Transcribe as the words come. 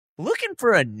Looking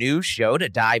for a new show to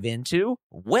dive into?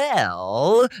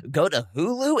 Well, go to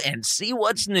Hulu and see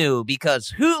what's new,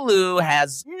 because Hulu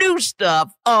has new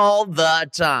stuff all the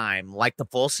time, like the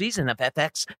full season of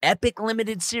FX epic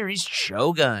limited series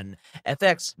Shogun,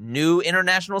 FX new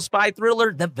international spy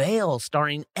thriller The Veil,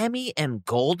 starring Emmy and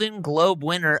Golden Globe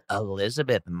winner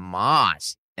Elizabeth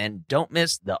Moss. And don't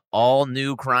miss the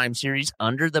all-new crime series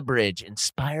Under the Bridge,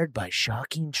 inspired by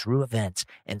shocking true events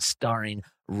and starring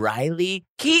Riley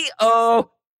Keough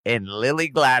and Lily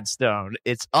Gladstone.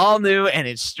 It's all new and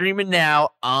it's streaming now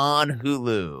on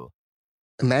Hulu.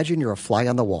 Imagine you're a fly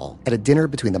on the wall at a dinner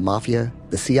between the mafia,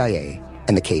 the CIA,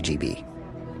 and the KGB.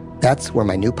 That's where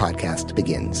my new podcast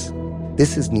begins.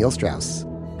 This is Neil Strauss,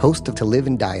 host of To Live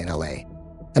and Die in LA.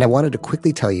 And I wanted to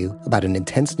quickly tell you about an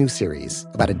intense new series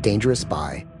about a dangerous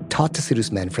spy taught to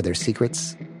seduce men for their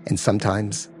secrets and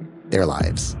sometimes their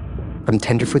lives. From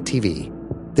Tenderfoot TV,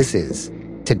 this is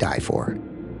To Die For.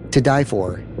 To Die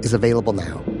For is available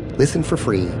now. Listen for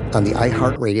free on the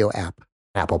iHeartRadio app,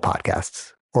 Apple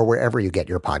Podcasts, or wherever you get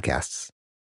your podcasts.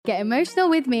 Get emotional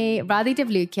with me, Radhi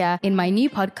Devlukia, in my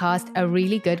new podcast, A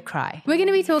Really Good Cry. We're going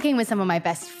to be talking with some of my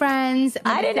best friends.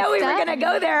 I didn't know we were going to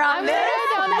go there on this.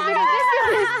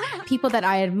 People that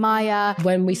I admire.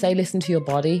 When we say listen to your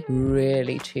body,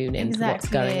 really tune into what's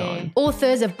going on.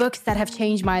 Authors of books that have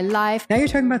changed my life. Now you're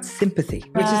talking about sympathy,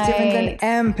 which is different than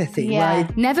empathy,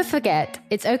 right? Never forget,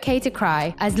 it's okay to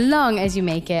cry as long as you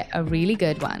make it a really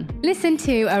good one. Listen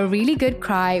to A Really Good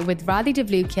Cry with Radhi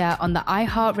Devlukia on the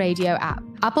iHeartRadio app,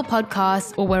 Apple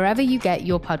Podcasts, or wherever you get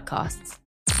your podcasts.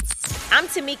 I'm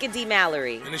Tamika D.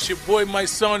 Mallory. And it's your boy, my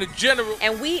son, the General.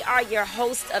 And we are your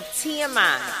hosts of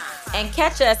TMI. And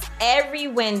catch us every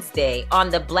Wednesday on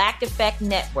the Black Effect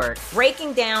Network,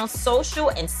 breaking down social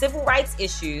and civil rights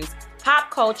issues, pop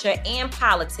culture, and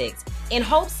politics, in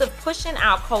hopes of pushing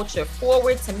our culture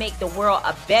forward to make the world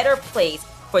a better place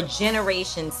for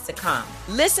generations to come.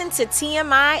 Listen to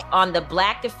TMI on the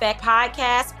Black Effect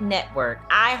Podcast Network,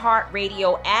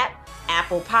 iHeartRadio app,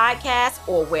 Apple Podcasts,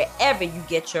 or wherever you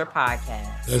get your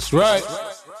podcasts. That's right.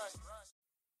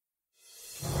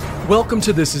 Welcome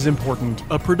to This Is Important,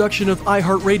 a production of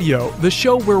iHeartRadio, the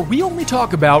show where we only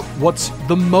talk about what's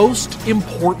the most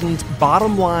important,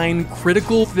 bottom line,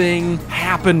 critical thing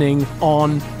happening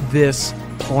on this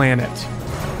planet.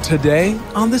 Today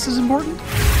on This Is Important,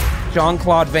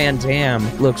 Jean-Claude Van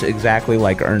Damme looks exactly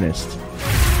like Ernest.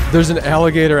 there's an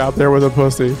alligator out there with a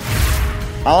pussy.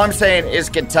 All I'm saying is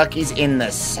Kentucky's in the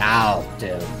South,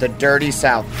 dude. The dirty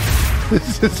South.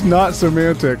 This is not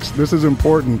semantics. This is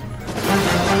important.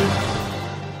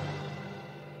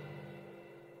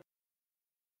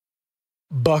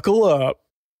 Buckle up.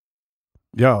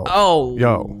 Yo. Oh,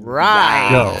 yo. Right.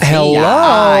 Yo.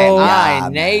 Hello. Hi,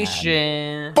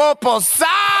 Nation. Popo South.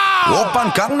 Open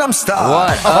Gangnam Style.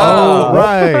 What? Oh,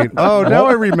 right. Oh, now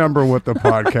I remember what the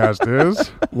podcast is.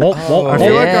 I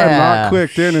feel like I'm not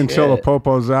clicked in until the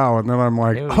Popo Zao, and then I'm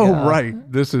like, right,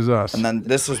 this is us. And then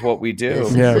this is what we do.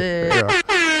 Yeah.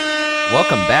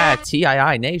 Welcome back,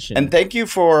 TII Nation. And thank you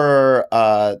for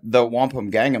the Wampum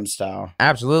Gangnam Style.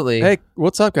 Absolutely. Hey,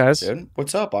 what's up, guys? Dude,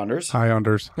 what's up, Anders? Hi,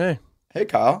 Anders. Hey. Hey,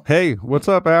 Kyle. Hey, what's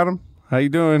up, Adam? How you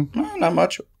doing? Not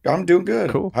much. I'm doing good.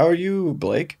 Cool. How are you,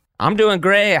 Blake? I'm doing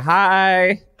great.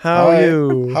 Hi. How are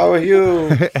you? How are you?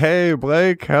 Hey,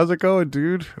 Blake. How's it going,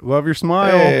 dude? Love your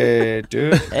smile. Hey,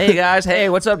 dude. Hey, guys. Hey,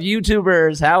 what's up,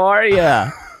 YouTubers? How are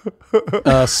ya?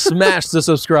 Smash the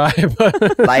subscribe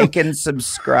button. Like and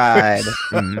subscribe.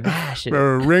 Smash it.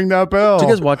 Ring that bell. Do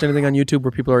you guys watch anything on YouTube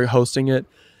where people are hosting it?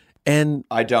 And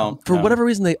I don't. For whatever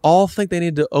reason, they all think they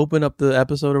need to open up the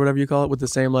episode or whatever you call it with the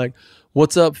same, like,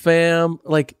 what's up, fam?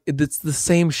 Like, it's the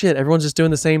same shit. Everyone's just doing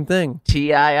the same thing.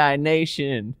 TII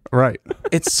Nation. Right.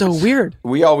 It's so weird.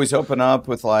 We always open up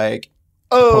with like,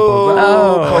 hey.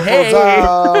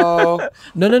 No.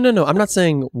 I'm not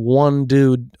saying one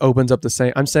dude opens up the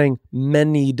same. I'm saying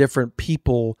many different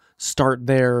people start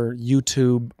their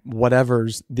YouTube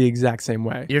whatevers the exact same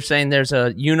way. You're saying there's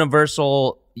a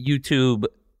universal YouTube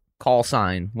call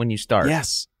sign when you start.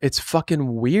 Yes. It's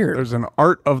fucking weird. There's an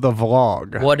art of the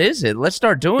vlog. What is it? Let's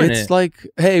start doing it. It's like,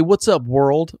 hey, what's up,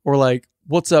 world? Or like,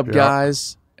 what's up,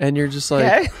 guys? And you're just like,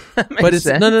 okay. But it's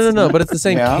no. But it's the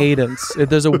same cadence.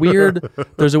 There's a weird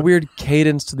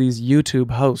cadence to these YouTube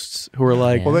hosts who are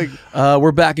like,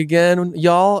 we're back again,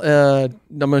 y'all. I'm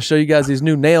gonna show you guys these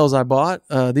new nails I bought.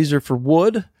 These are for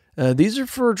wood. These are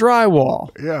for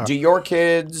drywall. Yeah. Do your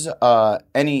kids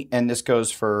and this goes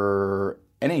for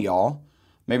any of y'all?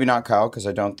 Maybe not Kyle, because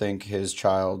I don't think his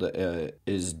child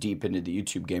is deep into the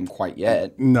YouTube game quite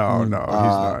yet. No, he's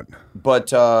not. But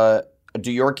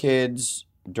do your kids,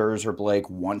 Durs or Blake,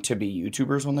 want to be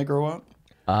YouTubers when they grow up?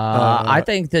 I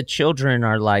think the children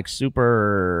are like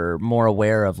super more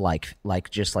aware of like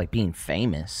just like being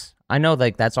famous. I know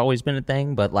like that's always been a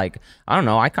thing, but like I don't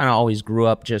know. I kind of always grew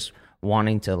up just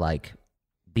wanting to like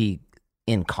be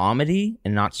in comedy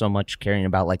and not so much caring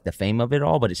about like the fame of it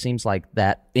all. But it seems like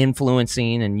that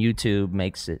influencing and YouTube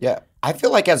makes it. Yeah, I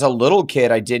feel like as a little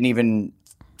kid, I didn't even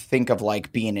think of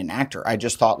like being an actor. I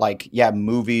just thought like, yeah,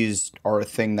 movies are a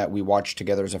thing that we watch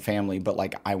together as a family. But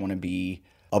like, I want to be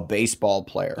a baseball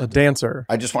player, a dancer.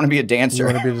 I just want to be a dancer.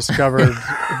 You want to be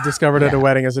discovered at a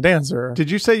wedding as a dancer. Did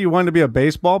you say you wanted to be a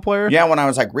baseball player? Yeah, when I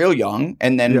was like real young,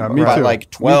 and then by like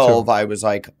 12, I was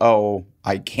like, oh,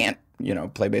 I can't,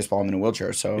 play baseball. I'm in a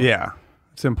wheelchair, so yeah,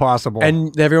 it's impossible.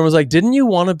 And everyone was like, "Didn't you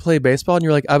want to play baseball?" And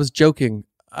you're like, "I was joking.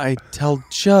 I tell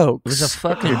jokes." It was a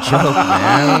fucking joke,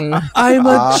 man. I'm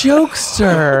a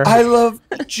jokester. I love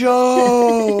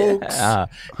jokes.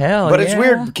 Hell, but it's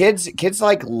weird. Kids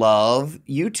like love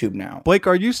YouTube now. Blake,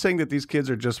 are you saying that these kids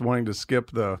are just wanting to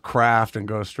skip the craft and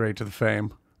go straight to the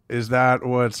fame? Is that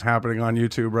what's happening on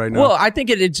YouTube right now? Well, I think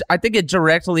it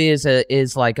directly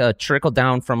is like a trickle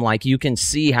down from like you can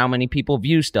see how many people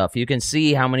view stuff. You can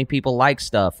see how many people like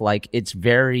stuff. Like it's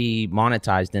very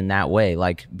monetized in that way.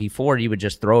 Like before you would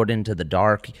just throw it into the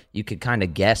dark. You could kind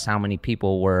of guess how many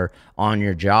people were on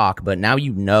your jock, but now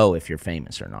you know if you're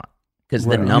famous or not. Because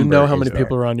the number, you know how many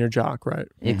people are on your jock, right?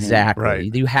 Exactly.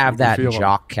 Right. You have that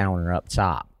jock counter up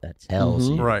top that tells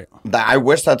you. Right. I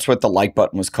wish that's what the like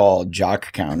button was called,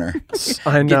 jock counter.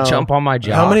 I know. Jump on my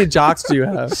jock. How many jocks do you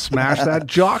have? Smash that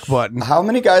jock button. How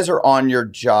many guys are on your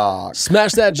jock?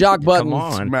 Smash that jock button. Come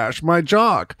on. Smash my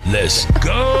jock. Let's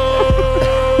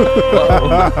go.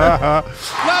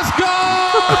 Let's go.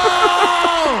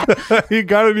 You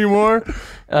got any more? You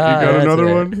got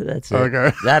another one? That's it.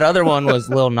 Okay. That other one was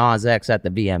Lil Nas X at the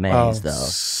VMAs, though.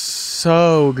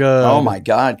 So good. Oh my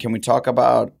God. Can we talk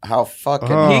about how fucking...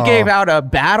 He gave out a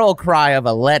battle cry of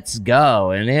a let's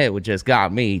go, and it just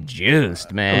got me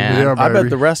juiced, man. Yeah, I bet baby.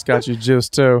 the rest got you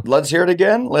juiced, too. Let's hear it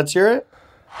again. Let's hear it.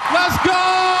 Let's go.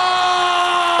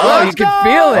 Oh, you can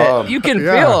feel it. You can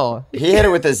feel. He hit it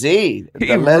with a Z.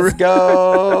 Let's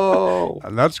go.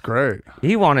 That's great.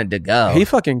 He wanted to go. He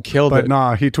fucking killed But it.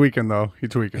 nah, he tweaking though. He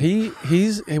tweaking. He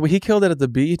killed it at the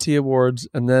BET Awards,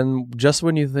 and then just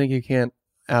when you think he can't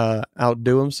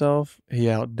outdo himself, he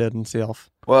outdid himself.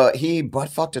 Well, he butt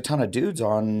fucked a ton of dudes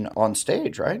on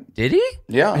stage, right? Did he?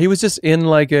 Yeah. He was just in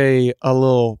like a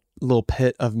little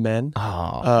pit of men.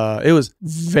 Oh. It was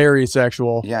very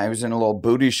sexual. Yeah, he was in a little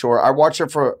booty short. I watched it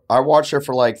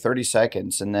for like 30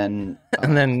 seconds, and then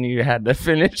And then you had to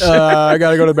finish. I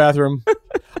gotta go to the bathroom.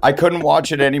 I couldn't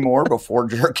watch it anymore before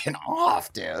jerking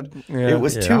off, dude. Yeah. It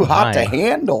was too hot to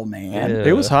handle, man. Yeah.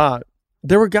 It was hot.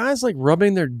 There were guys like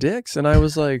rubbing their dicks, and I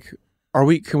was like,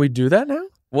 can we do that now?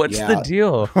 What's Yeah. the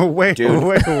deal? wait, Dude.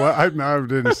 what? I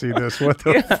didn't see this. What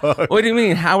the fuck? What do you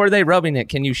mean? How are they rubbing it?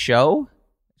 Can you show?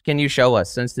 Can you show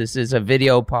us, since this is a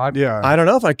video pod? Yeah. I don't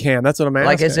know if I can. That's what I'm asking.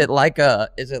 Like, is it like a?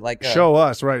 Show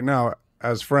us right now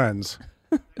as friends.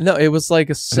 No, it was like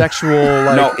a sexual.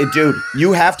 Like, No, dude,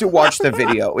 you have to watch the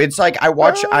video. It's like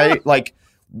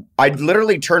I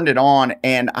literally turned it on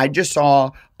and I just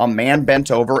saw a man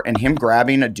bent over and him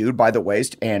grabbing a dude by the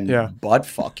waist and butt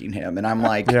fucking him. And I'm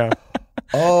like, yeah,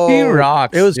 oh, He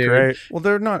rocks. it was dude. great. Well,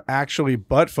 they're not actually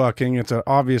butt fucking. It's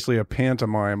obviously a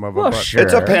pantomime of a Well, butt. sure.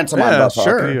 it's a pantomime butt fuck.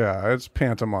 sure. Yeah, it's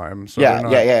pantomime. So Yeah, they're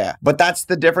not- yeah. But that's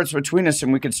the difference between us,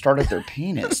 and we could start at their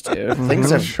penis, dude. Things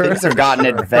have gotten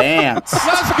advanced.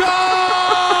 Let's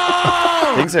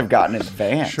go. Things have gotten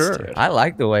advanced. Sure. Dude. I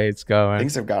like the way it's going.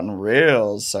 Things have gotten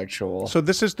real sexual. So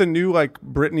this is the new like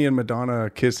Britney and Madonna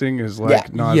kissing is like Yeah.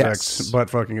 Nas Yes. X butt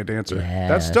fucking a dancer. Yes,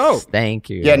 That's dope. Thank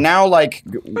you. Yeah, now like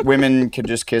women can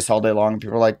just kiss all day long.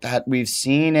 People are like, "That we've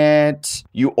seen it."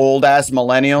 You old ass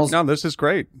millennials. No, this is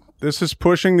great. This is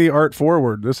pushing the art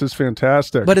forward. This is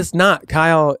fantastic. But it's not,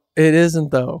 Kyle. It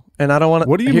isn't though, and I don't want to.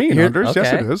 What do you mean, Anders? Yes,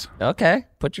 Okay. it is. Okay,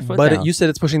 put your foot But down. you said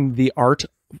it's pushing the art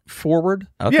forward.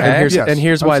 Okay. Yeah, And here's, yes. and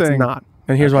here's I'm why it's saying- not.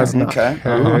 And here's why it's not. Okay,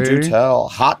 Okay. do tell.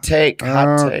 Hot take.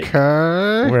 Hot take.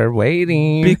 Okay. We're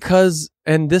waiting. Because,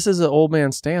 and this is an old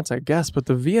man stance, I guess, but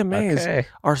the VMAs Okay.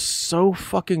 are so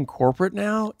fucking corporate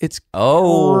now. It's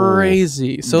Oh.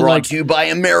 crazy. So Brought like, to you by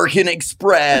American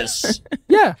Express.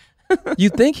 yeah, you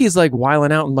think he's like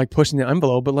wiling out and like pushing the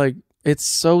envelope, but like it's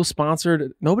so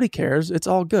sponsored. Nobody cares. It's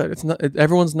all good. It's not.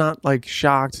 Everyone's not like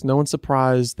shocked. No one's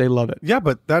surprised. They love it. Yeah,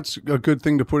 but that's a good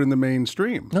thing to put in the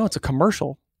mainstream. No, it's a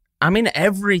commercial. I mean,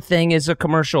 everything is a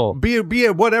commercial. Be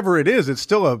it whatever it is, it's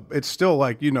still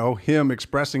like, you know, him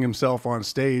expressing himself on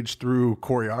stage through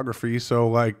choreography. So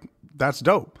like that's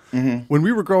dope. When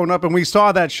we were growing up and we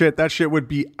saw that shit would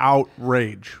be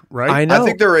outrage, right? I know. I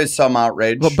think there is some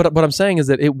outrage. But what I'm saying is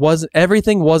that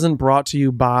everything wasn't brought to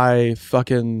you by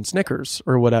fucking Snickers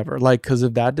or whatever. Like, because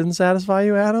if that didn't satisfy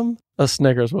you, Adam, a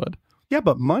Snickers would. Yeah,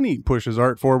 but money pushes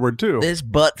art forward too. This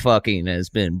butt fucking has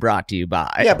been brought to you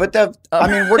by. Yeah, but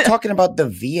we're talking about the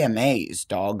VMAs,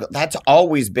 dog.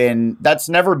 That's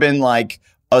never been like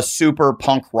a super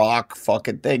punk rock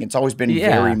fucking thing. It's always been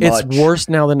very much. It's worse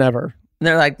now than ever.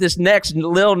 They're like, this next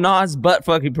Lil Nas butt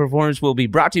fucking performance will be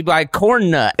brought to you by Corn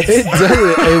Nuts. It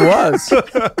was.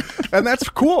 And that's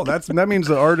cool. That means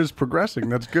the art is progressing.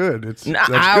 That's good. That's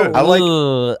good.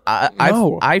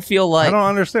 I feel like I don't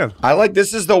understand.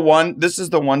 This is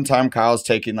the one time Kyle's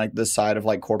taking like the side of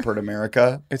like corporate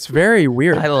America. It's very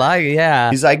weird. I like it, yeah.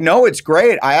 He's like, no, it's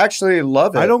great. I actually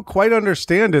love it. I don't quite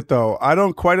understand it though. I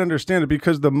don't quite understand it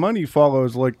because the money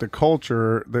follows like the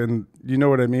culture. Then you know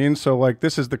what I mean? So like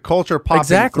this is the culture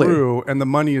popping through and the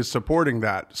money is supporting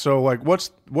that. So like what's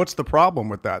the problem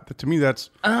with that? To me that's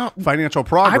financial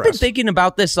progress. I've been thinking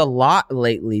about this a lot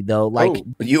lately though. Like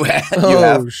you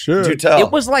have. Shit. Do tell.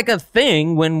 It was like a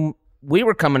thing when we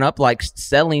were coming up, like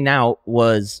selling out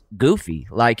was goofy.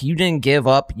 Like you didn't give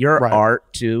up your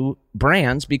art to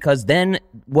brands because then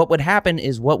what would happen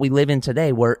is what we live in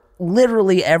today where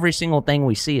literally every single thing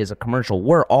we see is a commercial.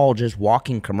 We're all just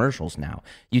walking commercials now.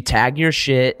 You tag your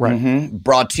shit.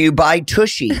 Brought to you by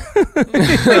Tushy. This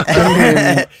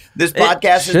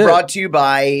podcast is brought to you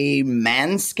by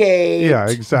Manscaped. Yeah,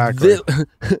 exactly.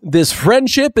 This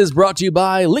friendship is brought to you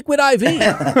by Liquid IV.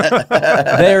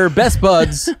 They're best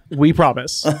buds, we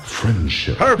promise.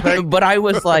 Friendship. Perfect. But I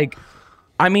was like,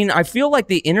 I feel like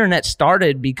the internet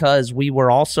started because we were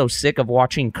all so sick of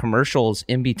watching commercials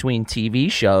in between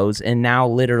TV shows, and now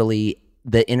literally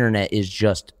the internet is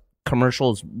just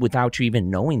commercials without you even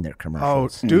knowing they're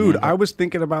commercials. Oh, dude, I was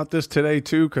thinking about this today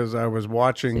too because I was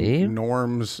watching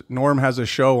Norm has a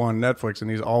show on Netflix,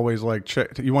 and he's always like,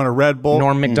 you want a Red Bull?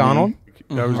 Norm Macdonald?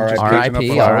 R.I.P.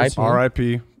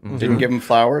 Didn't give him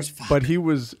flowers. But he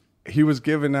was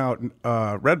giving out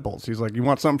Red Bulls. He's like, you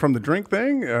want something from the drink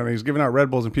thing? And he's giving out Red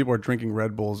Bulls, and people are drinking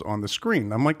Red Bulls on the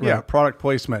screen. I'm like, yeah, product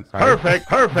placement. Perfect.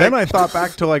 Then I thought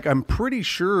back to like, I'm pretty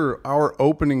sure our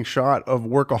opening shot of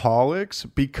Workaholics,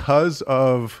 because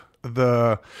of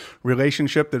the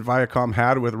relationship that Viacom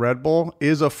had with Red Bull,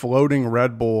 is a floating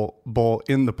Red Bull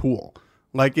in the pool.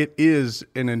 Like it is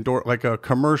like a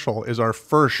commercial is our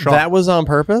first shot. That was on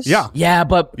purpose? Yeah. Yeah,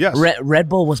 but yes. Red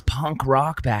Bull was punk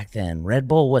rock back then. Red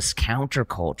Bull was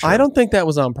counterculture. I don't think that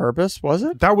was on purpose, was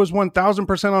it? That was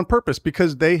 1,000% on purpose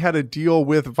because they had a deal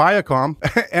with Viacom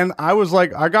and I was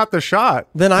like, I got the shot.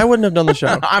 Then I wouldn't have done the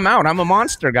show. I'm out. I'm a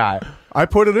monster guy. I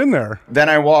put it in there. Then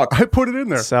I walk. I put it in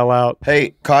there. Sell out.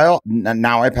 Hey, Kyle,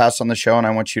 now I pass on the show and I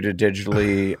want you to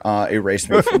digitally erase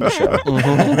me from the show.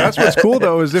 That's what's cool,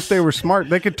 though, is if they were smart,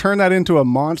 they could turn that into a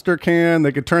monster can.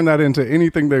 They could turn that into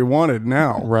anything they wanted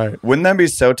now. Right. Wouldn't that be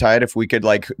so tight if we could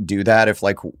like do that? If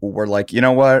like we're like, you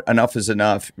know what? Enough is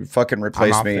enough. Fucking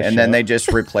replace me. And then they just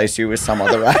replace you with some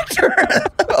other actor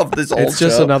of this old show. It's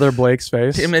just another Blake's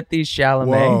face. Timothy Chalamet.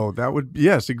 Whoa, that would,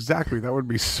 yes, exactly. That would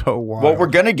be so wild. Well, we're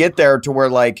going to get there to where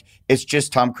like it's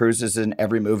just Tom Cruise is in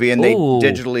every movie and they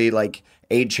digitally like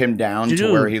age him down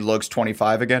to where he looks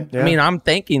 25 again. Yeah. I mean, I'm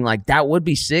thinking like that would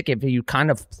be sick if you kind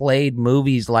of played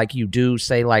movies like you do,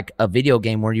 say like a video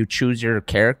game where you choose your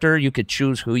character. You could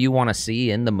choose who you want to see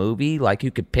in the movie. Like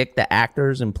you could pick the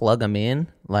actors and plug them in.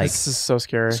 Like this is so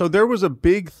scary. So there was a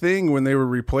big thing when they were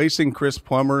replacing Chris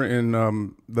Plummer in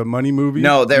the Money movie.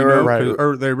 No, they were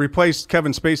or they replaced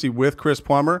Kevin Spacey with Chris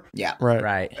Plummer. Yeah,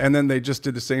 right. And then they just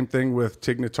did the same thing with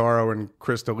Tig Notaro and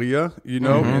Chris D'Elia,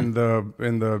 in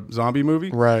the zombie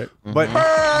movie. Right. But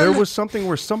there was something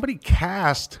where somebody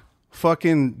cast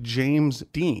fucking James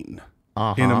Dean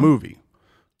in a movie.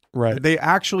 Right. They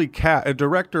actually a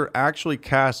director actually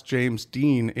cast James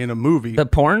Dean in a movie. The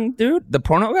porn dude? The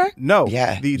porno guy? No.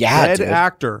 The dead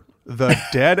actor. The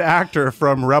dead actor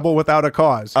from Rebel Without a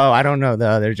Cause. Oh, I don't know the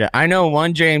other. I know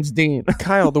one James Dean.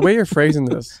 Kyle, the way you're phrasing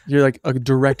this, you're like a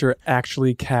director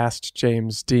actually cast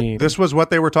James Dean. This was what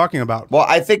they were talking about. Well,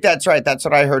 I think that's right. That's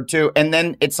what I heard too. And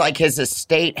then it's like his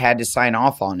estate had to sign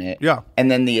off on it. Yeah. And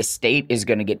then the estate is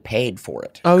going to get paid for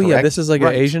it. Oh, correct? Yeah. This is like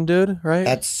an Asian dude, right?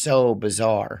 That's so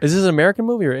bizarre. Is this an American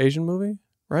movie or Asian movie?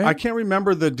 Right? I can't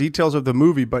remember the details of the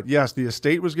movie, but yes, the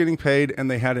estate was getting paid and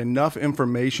they had enough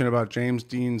information about James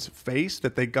Dean's face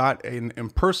that they got an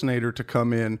impersonator to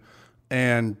come in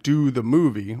and do the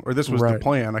movie, or this was the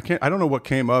plan. I don't know what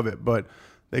came of it, but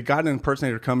they got an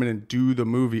impersonator to come in and do the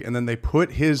movie, and then they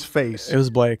put his face. It was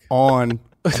Blake on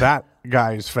that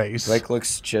guy's face. Blake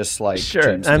looks just like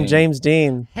Sure. I'm James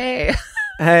Dean. Hey.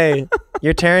 Hey,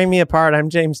 you're tearing me apart.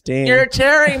 I'm James Dean. You're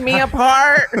tearing me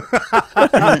apart.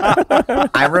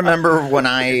 I remember when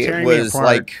I was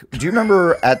like, do you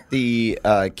remember at the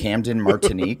Camden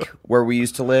Martinique where we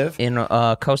used to live? In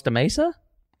Costa Mesa?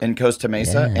 In Costa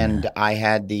Mesa. Yeah. And I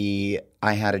had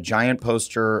a giant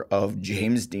poster of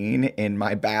James Dean in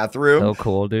my bathroom. So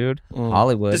cool, dude.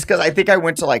 Hollywood. Just because I think I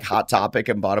went to like Hot Topic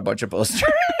and bought a bunch of posters.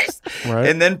 Right.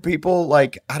 And then people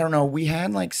like, I don't know, we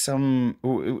had like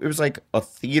it was like a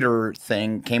theater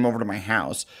thing came over to my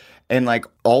house. And like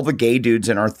all the gay dudes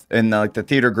in the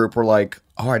theater group were like,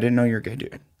 oh, I didn't know you're a gay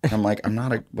dude. And I'm like, I'm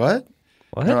not a, what?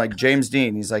 What? And they're like, James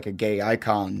Dean, he's like a gay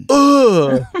icon.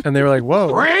 Ugh. And they were like,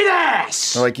 whoa. Great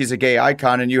ass! They're like, he's a gay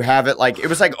icon. And you have it like, it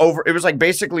was like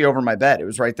basically over my bed. It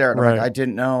was right there. And I'm Right. like, I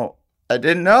didn't know.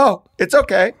 It's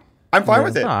okay. I'm fine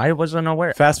with it. No, I wasn't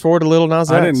aware. Fast forward to Lil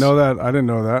Nas X. I didn't know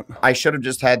that. I should have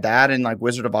just had that and like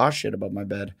Wizard of Oz shit above my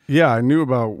bed. Yeah, I knew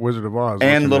about Wizard of Oz.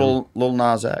 And little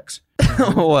Nas X.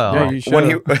 Well, Yeah, you should. When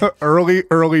he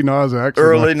early Nas X.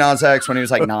 early Nas X when he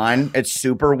was like 9. It's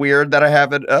super weird that I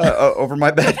have it over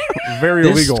my bed. Very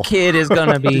this illegal. kid is going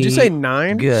to be Did you say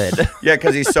 9? good. Yeah,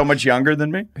 because he's so much younger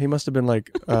than me. He must have been like,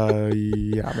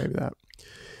 yeah, maybe that.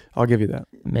 I'll give you that.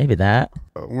 Maybe that.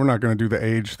 We're not going to do the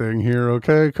age thing here,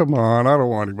 okay? Come on. I don't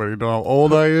want anybody to know how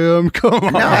old I am. Come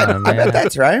on. No, I bet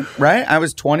that's right. Right? I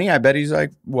was 20. I bet he's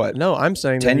like, what? No, I'm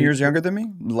saying 10 that years younger than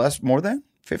me? More than?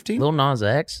 15? Lil Nas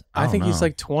X? I think he's know.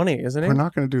 like 20, isn't he? We're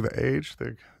not going to do the age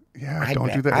thing. Yeah,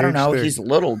 don't do the age I don't know. thing. He's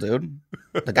little, dude.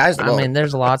 The guy's little. I mean,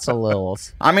 there's lots of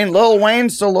Lils. Lil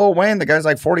Wayne's still Lil Wayne. The guy's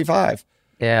like 45.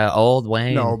 Yeah, old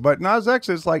Wayne. No, but Nas X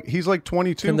is like, he's like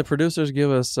 22. Can the producers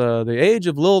give us the age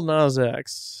of Lil Nas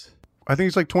X? I think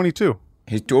he's like 22.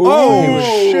 He's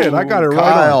shit! I got it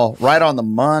Kyle, right on the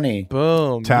money.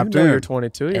 Boom. Tapped you know in. You're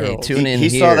 22 year old. Tune in He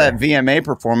here. saw that VMA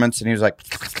performance and he was like,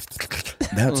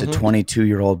 that's a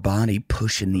 22-year-old body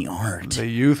pushing the art. The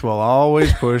youth will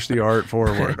always push the art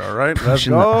forward. All right, let's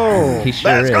go. He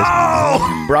sure is.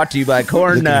 Brought to you by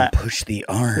Corn Nut. Push the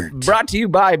art. Brought to you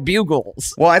by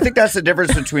Bugles. Well, I think that's the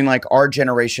difference between like our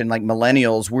generation, like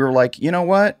millennials. We were like, you know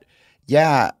what?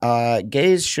 Yeah,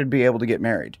 gays should be able to get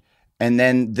married. And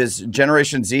then this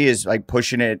Generation Z is like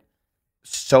pushing it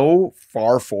so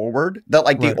far forward that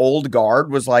like the old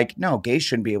guard was like, no, gays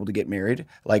shouldn't be able to get married,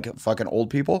 like fucking old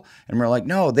people. And we're like,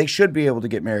 no, they should be able to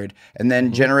get married. And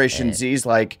then Generation Z's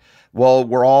like, well,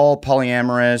 we're all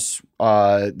polyamorous.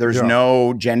 There's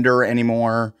no gender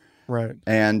anymore. Right.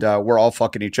 And we're all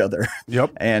fucking each other.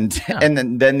 Yep. And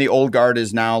then the old guard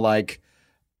is now like,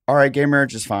 all right, gay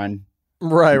marriage is fine.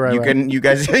 Right. You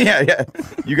guys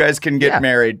you guys can get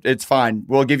married. It's fine.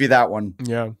 We'll give you that one.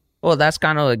 Yeah. Well, that's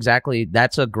kind of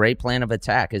that's a great plan of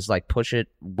attack is like push it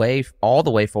all the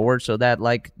way forward so that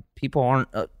like people aren't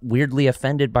weirdly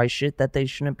offended by shit that they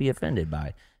shouldn't be offended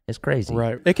by. It's crazy.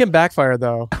 Right. It can backfire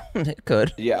though. It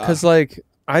could. Yeah. Because like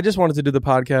I just wanted to do the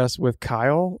podcast with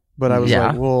Kyle, but I was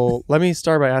like, well, let me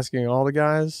start by asking all the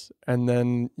guys, and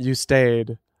then you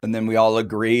stayed. And then we all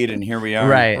agreed, and here we are.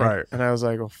 Right. And I was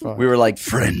like, well, fuck. We were like,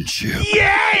 friendship.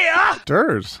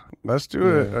 Durs. Let's do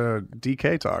a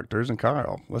DK talk. Durs and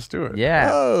Kyle. Let's do it. Yeah.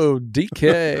 Oh,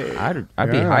 DK.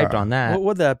 I'd be hyped on that. What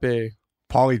would that be?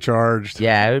 Polycharged.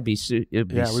 Yeah, it would be.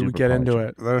 We would get into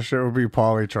it. That shit would be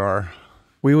polychar.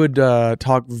 We would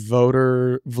talk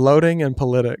voting and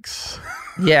politics.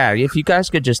 Yeah, if you guys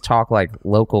could just talk like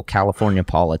local California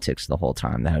politics the whole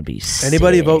time, that would be sick.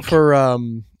 Anybody vote for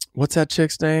what's that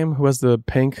chick's name who has the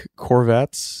pink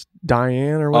Corvettes?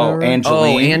 Diane or whatever?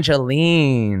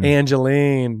 Angeline.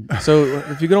 So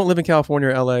if you don't live in California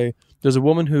or LA, there's a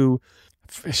woman who,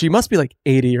 she must be like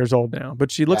 80 years old now,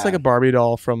 but she looks like a Barbie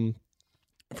doll from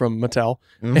Mattel.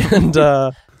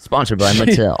 And sponsored by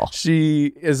Mattel.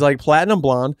 She is like platinum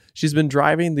blonde. She's been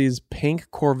driving these pink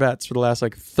Corvettes for the last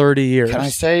like 30 years. Can I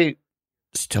say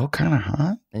still kind of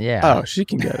hot? Yeah. Oh, she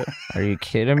can get it. Are you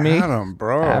kidding me? Adam,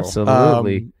 bro.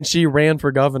 Absolutely. She ran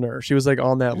for governor. She was like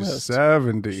on that list.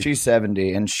 70. She's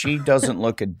 70, and she doesn't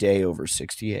look a day over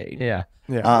 68. Yeah.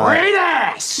 Great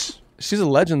ass! She's a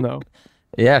legend, though.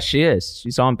 Yeah, she is.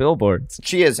 She's on billboards.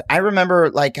 She is. I remember,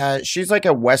 like, she's like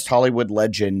a West Hollywood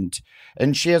legend,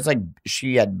 and she had.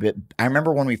 I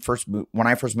remember when I first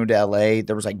moved to LA,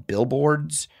 there was like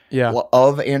billboards.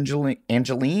 Of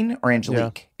Angeline or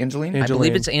Angelique? Yeah. Angeline? I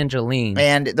believe it's Angeline.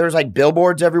 And there's like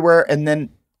billboards everywhere. And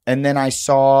then I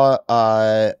saw,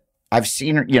 I've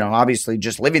seen her, obviously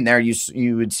just living there,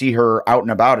 you would see her out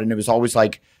and about, and it was always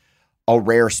like a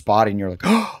rare spot. And you're like,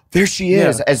 oh, there she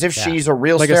is. As if she's a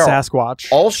real like star. a Sasquatch.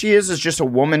 All she is just a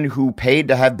woman who paid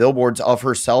to have billboards of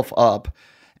herself up.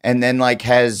 and then like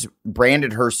has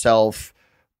branded herself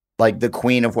like the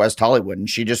queen of West Hollywood, and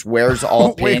she just wears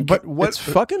all pink. But what's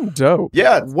fucking dope?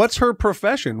 Yeah. What's her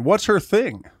profession? What's her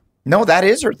thing? No, that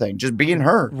is her thing. Just being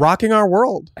her. Rocking our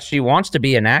world. She wants to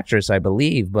be an actress, I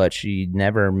believe, but she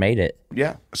never made it.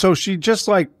 Yeah. So she just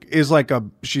like is like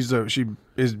she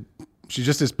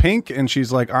just is pink, and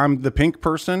she's like, I'm the pink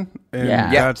person, and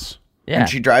that's And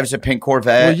she drives a pink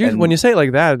Corvette. Well, when you say it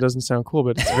like that, it doesn't sound cool,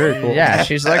 but it's very cool. Yeah,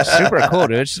 she's like super cool,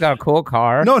 dude. She's got a cool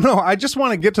car. No, I just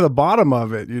want to get to the bottom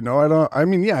of it.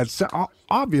 It's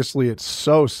obviously it's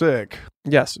so sick.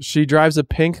 Yes, she drives a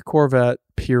pink Corvette,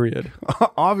 period.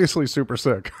 Obviously super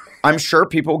sick. I'm sure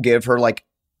people give her like,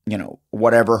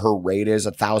 whatever her rate is,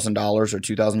 $1,000 or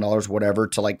 $2,000, whatever,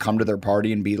 to like come to their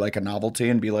party and be like a novelty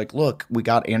and be like, look, we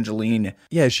got Angeline.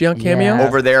 Yeah, is she on Cameo?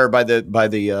 Over there by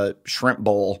the shrimp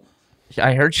bowl.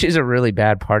 I heard she's a really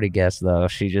bad party guest, though.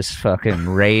 She just fucking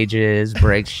rages,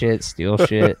 breaks shit, steals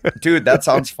shit. Dude, that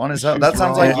sounds fun as hell. That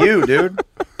sounds like you, dude.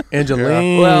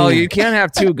 Angeline. Well, you can't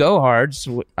have two go-hards.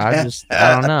 I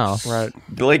don't know. Right.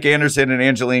 Blake Anderson and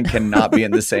Angeline cannot be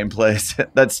in the same place.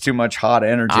 That's too much hot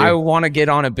energy. I want to get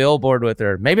on a billboard with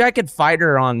her. Maybe I could fight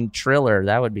her on Triller.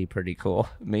 That would be pretty cool.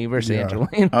 Me versus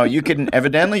Angeline. Oh, you could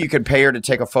pay her to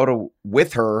take a photo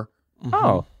with her.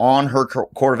 Oh, on her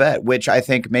Corvette, which I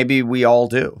think maybe we all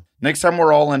do. Next time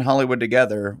we're all in Hollywood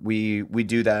together, we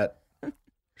do that.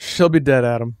 She'll be dead,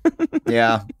 Adam.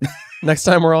 Yeah. Next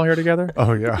time we're all here together?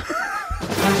 Oh, yeah.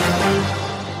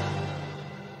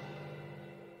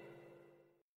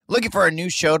 Looking for a new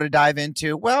show to dive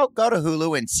into? Well, go to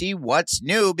Hulu and see what's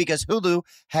new, because Hulu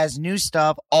has new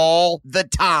stuff all the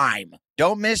time.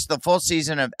 Don't miss the full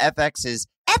season of FX's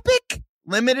epic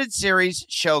limited series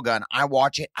Shogun. I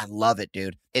watch it. I love it,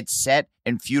 dude. It's set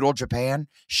in feudal Japan.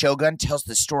 Shogun tells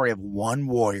the story of one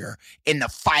warrior in the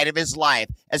fight of his life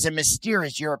as a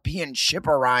mysterious European ship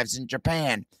arrives in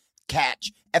Japan.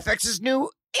 Catch FX's new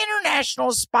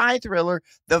international spy thriller,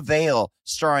 The Veil,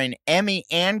 starring Emmy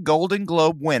and Golden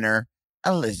Globe winner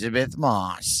Elizabeth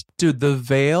Moss. Dude, The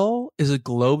Veil is a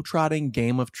globe-trotting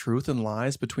game of truth and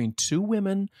lies between two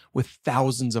women with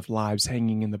thousands of lives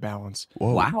hanging in the balance.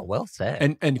 Whoa. Wow, well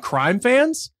said. And crime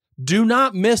fans, do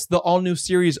not miss the all-new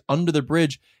series Under the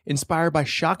Bridge, inspired by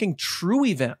shocking true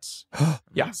events.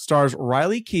 Yeah, stars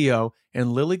Riley Keough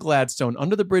and Lily Gladstone.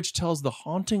 Under the Bridge tells the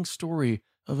haunting story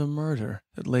of a murder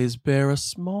that lays bare a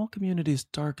small community's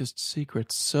darkest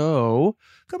secrets. So,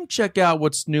 come check out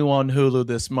what's new on Hulu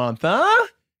this month, huh?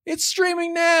 It's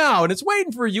streaming now, and it's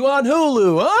waiting for you on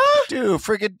Hulu, huh? Dude,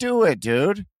 freaking do it,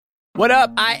 dude. What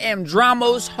up? I am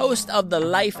Dramos, host of the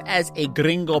Life as a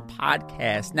Gringo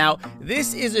podcast. Now,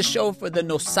 this is a show for the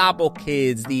No Sabo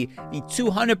kids, the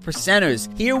 200%ers.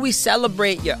 Here we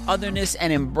celebrate your otherness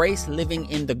and embrace living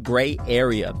in the gray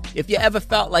area. If you ever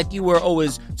felt like you were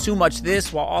always too much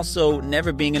this while also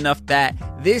never being enough that,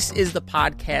 this is the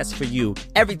podcast for you.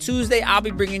 Every Tuesday, I'll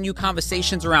be bringing you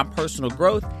conversations around personal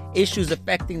growth, issues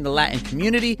affecting the Latin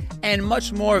community, and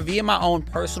much more via my own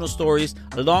personal stories,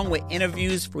 along with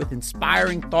interviews with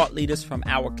inspiring thought leaders from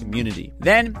our community.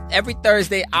 Then, every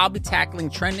Thursday, I'll be tackling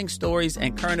trending stories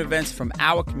and current events from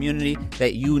our community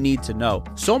that you need to know.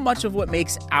 So much of what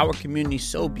makes our community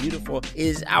so beautiful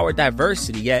is our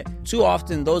diversity, yet too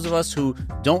often those of us who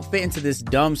don't fit into this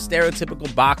dumb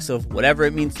stereotypical box of whatever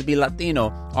it means to be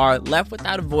Latino are left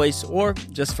without a voice or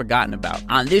just forgotten about.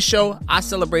 On this show, I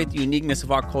celebrate the uniqueness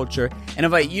of our culture and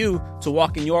invite you to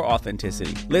walk in your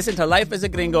authenticity. Listen to Life as a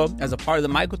Gringo as a part of the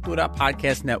My Cultura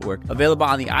podcast network, available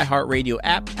on the iHeartRadio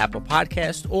app, Apple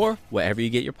Podcasts, or wherever you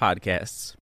get your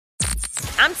podcasts.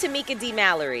 I'm Tamika D.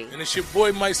 Mallory. And it's your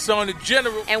boy, my son, the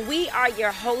General. And we are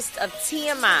your hosts of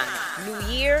TMI.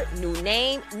 New year, new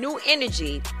name, new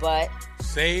energy, but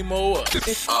same old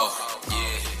us. Oh,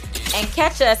 yeah. And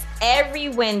catch us every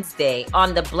Wednesday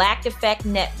on the Black Effect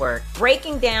Network,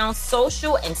 breaking down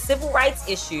social and civil rights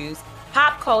issues,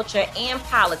 pop culture, and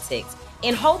politics,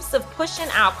 in hopes of pushing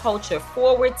our culture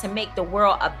forward to make the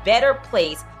world a better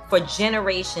place for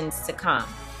generations to come.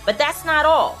 But that's not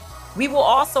all. We will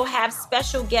also have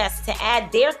special guests to add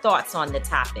their thoughts on the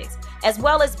topics, as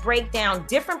well as break down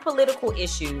different political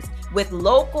issues with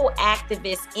local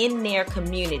activists in their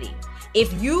community.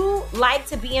 If you like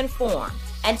to be informed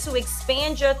and to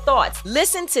expand your thoughts,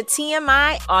 listen to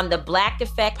TMI on the Black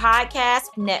Effect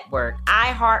Podcast Network,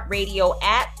 iHeartRadio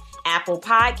app, Apple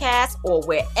Podcasts, or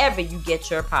wherever you get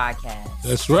your podcasts.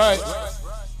 That's right.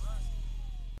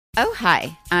 Oh,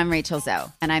 hi, I'm Rachel Zoe,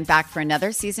 and I'm back for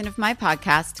another season of my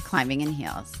podcast, Climbing in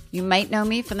Heels. You might know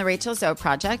me from the Rachel Zoe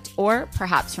Project, or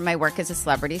perhaps from my work as a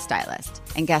celebrity stylist.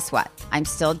 And guess what? I'm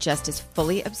still just as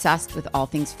fully obsessed with all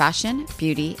things fashion,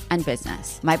 beauty, and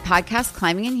business. My podcast,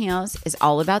 Climbing in Heels, is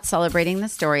all about celebrating the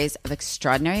stories of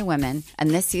extraordinary women,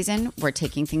 and this season, we're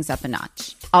taking things up a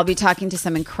notch. I'll be talking to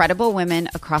some incredible women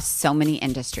across so many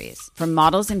industries, from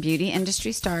models and beauty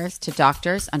industry stars to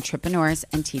doctors, entrepreneurs,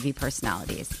 and TV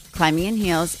personalities. Climbing in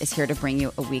Heels is here to bring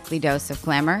you a weekly dose of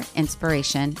glamour,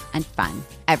 inspiration, and fun.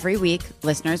 Every week,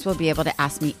 listeners will be able to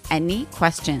ask me any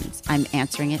questions. I'm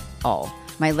answering it all.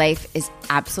 My life is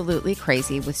absolutely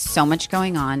crazy with so much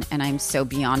going on, and I'm so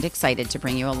beyond excited to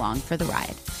bring you along for the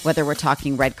ride. Whether we're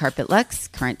talking red carpet looks,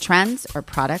 current trends, or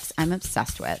products I'm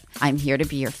obsessed with, I'm here to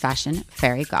be your fashion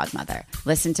fairy godmother.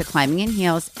 Listen to Climbing in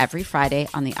Heels every Friday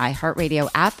on the iHeartRadio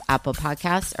app, Apple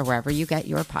Podcasts, or wherever you get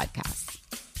your podcasts.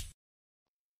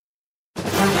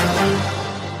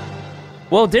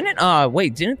 Well, didn't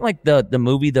like the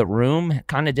movie The Room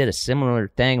kind of did a similar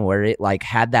thing where it like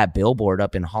had that billboard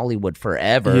up in Hollywood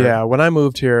forever? Yeah, when I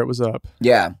moved here, it was up.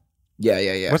 Yeah.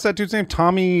 What's that dude's name?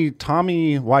 Tommy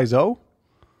Wiseau?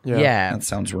 Yeah. That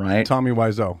sounds right. Tommy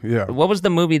Wiseau. Yeah. What was the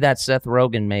movie that Seth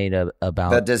Rogen made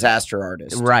about? The Disaster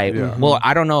Artist. Right. Yeah. Well,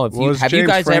 I don't know if you have you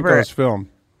guys Franco's film.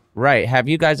 Right. Have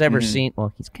you guys ever seen?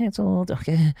 Well, he's canceled.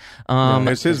 Okay.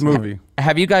 It's his movie.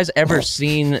 Have you guys ever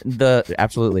seen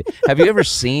Absolutely. Have you ever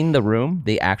seen The Room,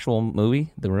 the actual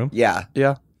movie, The Room? Yeah.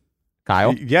 Yeah.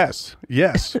 Kyle? Yes.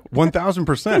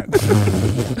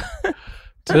 1000%.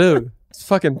 Dude, it's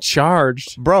fucking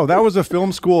charged. Bro, that was a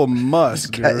film school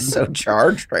must. This guy's so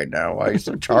charged right now. Why are you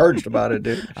so charged about it,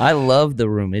 dude? I love The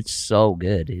Room. It's so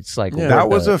good. It's like that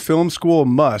was a film school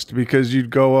must, because you'd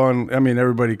go on. I mean,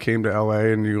 everybody came to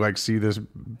LA and you like see this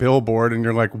billboard and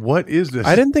you're like, what is this?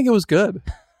 I didn't think it was good.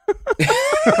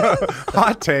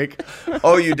 Hot take.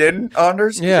 Oh, you didn't,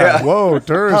 Anders? Yeah. Whoa,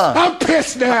 Durs. I'm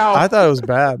pissed now. I thought it was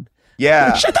bad.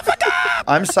 Yeah. Shut the fuck up.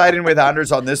 I'm siding with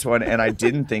Anders on this one, and I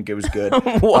didn't think it was good.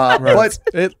 But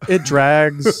it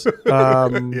drags.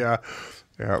 Yeah,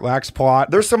 it lacks plot.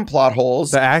 There's some plot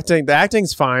holes. The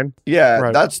acting's fine. Yeah,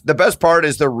 Right. that's the best part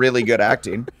is the really good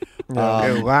acting.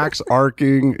 It lacks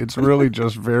arcing. It's really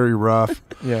just very rough.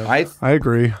 Yeah, I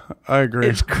agree.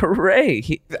 It's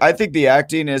great. I think the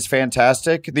acting is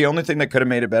fantastic. The only thing that could have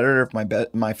made it better, if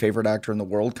my favorite actor in the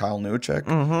world, Kyle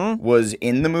Newacheck, was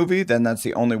in the movie, then that's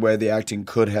the only way the acting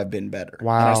could have been better.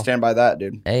 Wow. And I stand by that,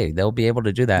 dude. Hey, they'll be able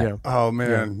to do that. Yeah. Oh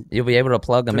man, You'll be able to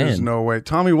plug them there's in. no way.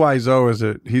 Tommy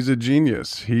Wiseau he's a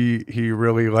genius. He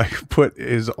really like put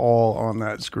his all on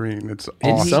that screen. It's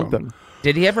awesome. Something.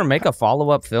 Did he ever make a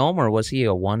follow-up film, or was he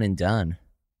a one and done?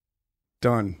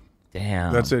 Done.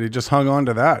 Damn. That's it. He just hung on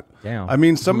to that. Damn. I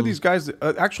mean, some of these guys,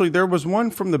 actually, there was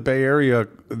one from the Bay Area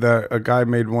that a guy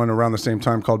made one around the same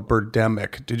time called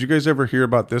Birdemic. Did you guys ever hear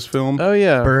about this film? Oh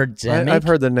yeah, Birdemic? I've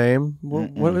heard the name.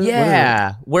 What is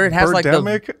Yeah, where it has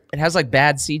Birdemic? it has like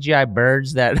bad CGI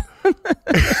birds that.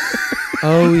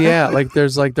 Oh yeah, like they're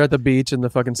at the beach and the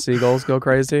fucking seagulls go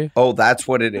crazy. Oh, that's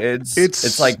what it is.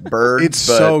 It's like birds. It's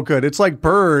so good. It's like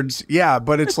birds, yeah,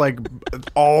 but it's like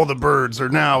all the birds are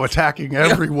now attacking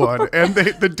everyone, and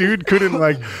the dude couldn't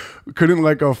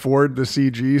afford the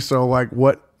CG, so like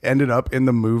what ended up in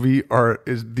the movie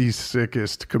is the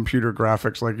sickest computer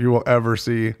graphics like you will ever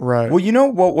see. Right. Well, you know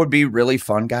what would be really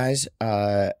fun, guys?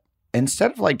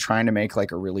 Instead of like trying to make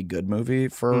like a really good movie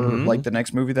for like the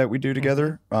next movie that we do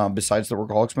together, besides the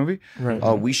Workaholics movie,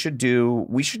 we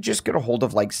should just get a hold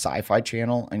of like Sci-Fi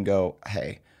Channel and go,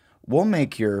 hey, we'll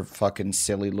make your fucking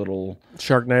silly little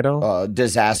Sharknado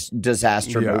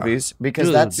disaster movies,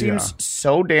 because that seems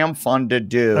so damn fun to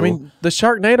do. I mean, the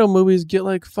Sharknado movies get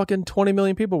like fucking 20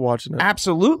 million people watching it.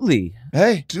 Absolutely.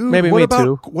 Hey, dude, maybe me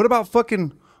too. What about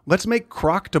fucking? Let's make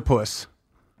Croctopus.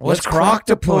 What's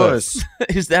Croctopus?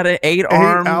 Is that an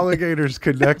 8-arm? 8 alligators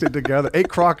connected together. 8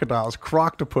 crocodiles.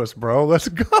 Croctopus, bro. Let's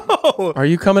go. Are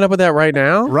you coming up with that right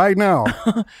now? Right now.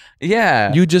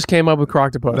 Yeah. You just came up with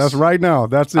Croctopus. That's right now.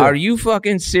 That's it. Are you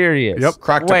fucking serious? Yep.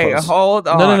 Croctopus. Wait, hold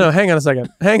on. No. Hang on a second.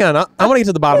 Hang on. I want to get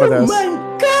to the bottom of this.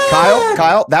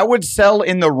 Kyle, that would sell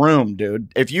in the room,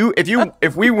 dude. If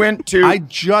we went to,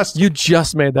 you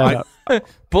just made that up.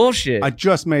 Bullshit. I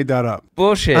just made that up.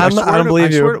 Bullshit. I don't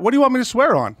believe you. What do you want me to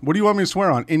swear on? What do you want me to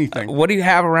swear on? Anything. What do you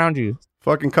have around you?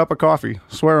 Fucking cup of coffee.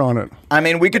 Swear on it. I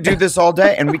mean, we could do this all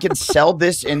day, and we could sell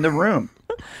this in the room.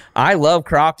 I love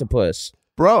Croctopus.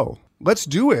 Bro, let's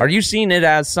do it. Are you seeing it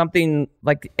as something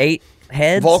like 8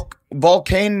 heads.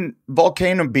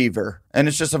 Volcano beaver, and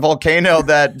it's just a volcano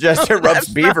that just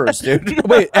erupts beavers, dude.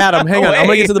 Wait, Adam, hang on. I'm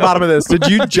gonna get to the bottom of this. Did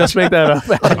you just make that up?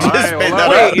 I just made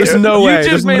that up. There's no way.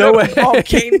 There's no way.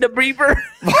 Volcano beaver.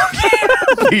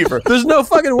 Beaver. There's no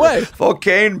fucking way.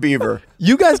 Volcano beaver.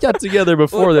 You guys got together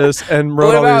before this and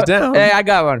wrote all these down. Hey, I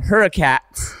got one. Hurricane.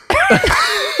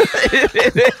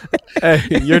 Hey,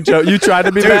 you tried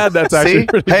to be bad. That's actually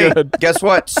pretty good. Guess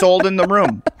what? Sold in the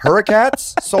room.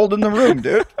 Hurricanes sold in the room,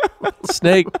 dude.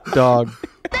 Snake dog.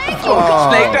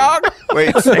 Snake dog?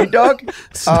 Wait, snake dog?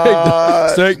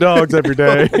 Snake dogs every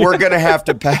day. We're gonna have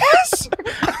to pass.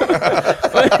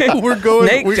 We're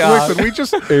going. Listen, we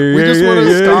just want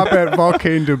to stop at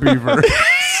Volcano Beaver.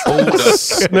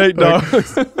 Snake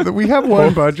dogs. We have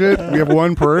one budget. We have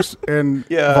one purse, and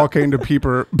Volcano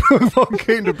Beaver.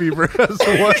 Volcano Beaver has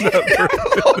one.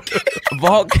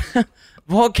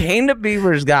 Volcano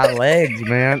beaver's got legs,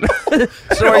 man.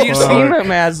 So are you seeing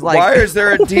him as like? Why is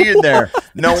there a D in there?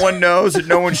 No one knows, and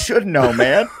no one should know,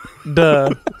 man.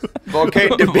 Duh.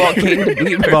 Volcano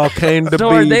beaver. Volcano So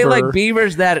are they beaver. like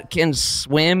beavers that can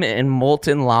swim in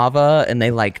molten lava, and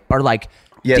they like are like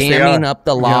damming up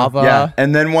the lava? Yeah.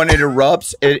 And then when it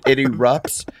erupts, it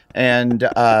erupts, and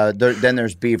then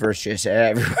there's beavers just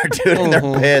everywhere, dude. And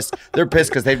they're pissed. They're pissed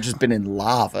because they've just been in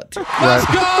lava. Let's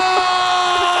go!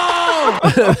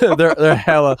 they're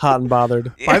hella hot and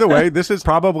bothered. By the way, this is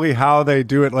probably how they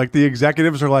do it. Like the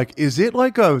executives are like, "Is it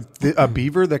like a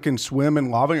beaver that can swim in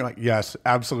lava?" And you're like, "Yes,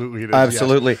 absolutely, it is."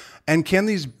 Absolutely. Yes. And can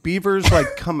these beavers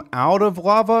like come out of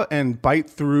lava and bite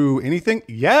through anything?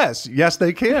 Yes,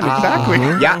 they can. Exactly.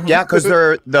 Yeah, because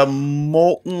the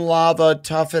molten lava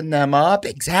toughen them up.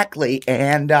 Exactly.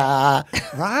 And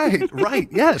right.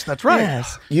 Yes, that's right.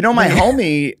 Yes. You know, my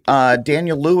homie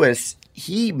Daniel Lewis,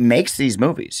 he makes these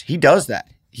movies. He does that.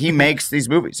 He makes these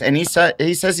movies, and he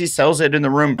says he sells it in the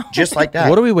room just like that.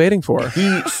 What are we waiting for?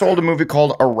 He sold a movie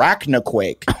called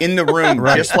Arachnoquake in the room,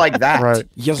 just like that. Right.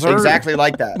 Yes, sir. Exactly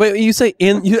like that. Wait, you say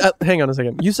hang on a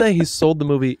second. You say he sold the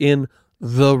movie in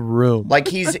the room. Like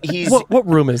he's what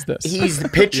room is this? He's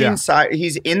pitching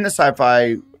he's in the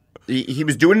sci-fi. He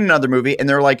was doing another movie, and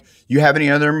they're like, "You have any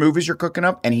other movies you're cooking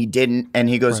up?" And he didn't, and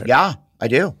he goes, "Yeah, I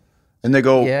do." And they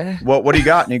go, What do you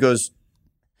got?" And he goes,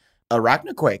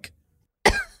 "Arachnoquake."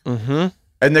 Mm-hmm.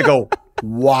 And they go,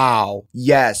 "Wow,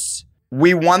 yes,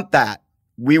 we want that.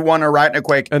 We want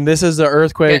Arachnoquake." And this is the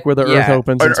earthquake where the earth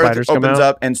opens and spiders come out.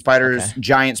 Up and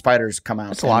giant spiders come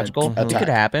out. It's logical. It could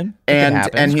happen.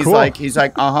 And he's cool. like,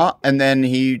 and then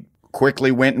he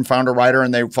quickly went and found a writer,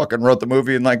 and they fucking wrote the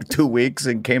movie in like 2 weeks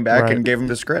and came back and gave him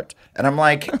the script. And I'm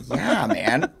like, yeah,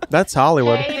 man, that's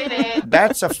Hollywood.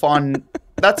 That's a fun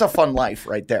life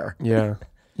right there. Yeah.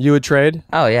 You would trade?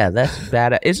 Oh yeah, that's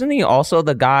bad. Isn't he also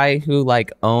the guy who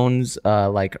like owns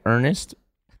like Ernest?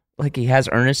 Like he has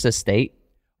Ernest Estate.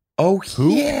 Oh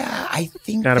yeah, I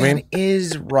think that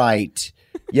is right.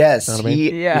 Yes,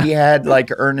 he had like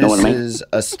Ernest's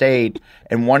estate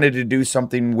and wanted to do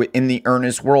something in the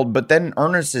Ernest world, but then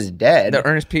Ernest is dead. The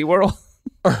Ernest P. World.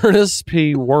 Ernest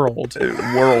P. World.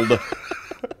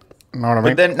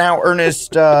 But then now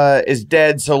Ernest is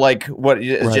dead, so like, what?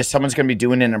 Just someone's gonna be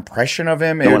doing an impression of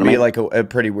him. It would be like a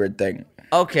pretty weird thing.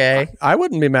 Okay, I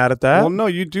wouldn't be mad at that. Well, no,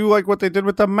 you do like what they did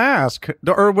with the Mask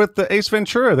or with the Ace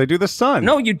Ventura. They do the Sun.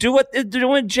 No, you do what they're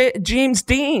doing with James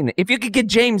Dean. If you could get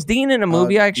James Dean in a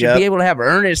movie, I should be able to have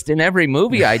Ernest in every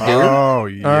movie I do. Oh,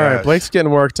 yeah. All right, Blake's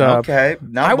getting worked up. Okay,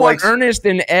 now I want Ernest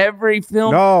in every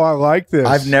film. No, I like this.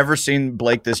 I've never seen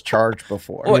Blake this charged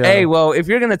before. Well, hey, if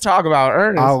you're gonna talk about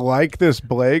Ernest, I like this,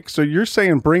 Blake. So you're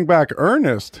saying bring back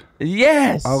Ernest?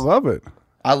 Yes, I love it.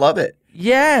 I love it.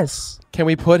 Yes. Can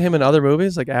we put him in other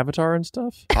movies like Avatar and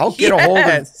stuff? I'll get a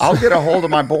hold of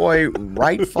my boy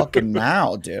right fucking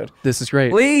now, dude. This is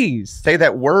great. Please say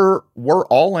that we're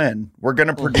all in. We're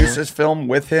gonna produce this film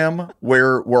with him.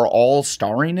 We're all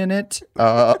starring in it.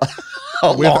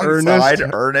 Alongside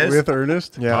Ernest. With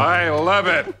Ernest. Yeah. I love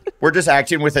it. We're just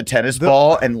acting with a tennis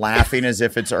ball and laughing as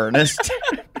if it's Ernest.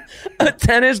 A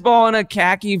tennis ball and a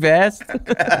khaki vest.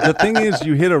 The thing is,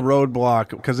 you hit a roadblock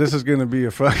because this is going to be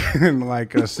a fucking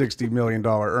like a $60 million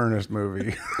Ernest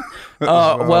movie.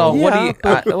 Well, what do you?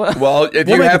 Well, if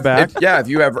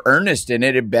you have Ernest in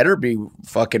it, it better be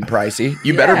fucking pricey.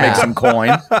 You better make some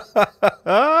coin.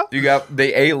 You got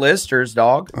the A-listers,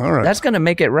 dog. All right, that's going to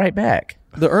make it right back.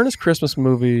 The Ernest Christmas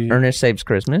movie, Ernest Saves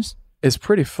Christmas, is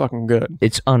pretty fucking good.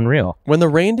 It's unreal. When the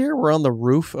reindeer were on the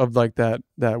roof of like that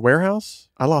that warehouse.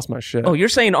 I lost my shit. Oh, you're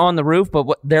saying on the roof, but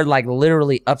they're like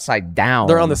literally upside down.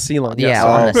 They're on the ceiling. Yeah, Yes.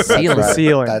 on the ceiling. The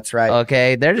ceiling. That's right.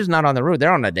 Okay, they're just not on the roof.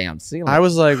 They're on the damn ceiling. I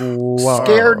was like, whoa.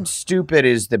 Scared Stupid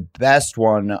is the best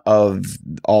one of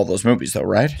all those movies, though,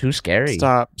 right? Too scary.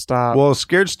 Stop. Well,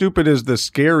 Scared Stupid is the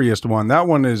scariest one. That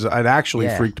one it actually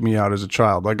Yeah. freaked me out as a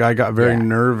child. Like I got very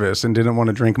nervous and didn't want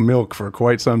to drink milk for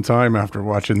quite some time after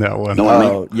watching that one.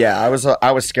 Oh, yeah.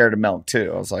 I was scared of milk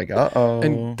too. I was like, uh-oh.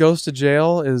 And Ghost to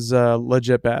Jail is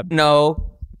legit bad.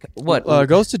 No. What?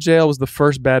 Ghost to Jail was the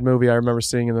first bad movie I remember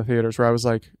seeing in the theaters where I was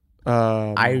like,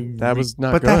 that was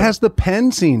not But good. that has the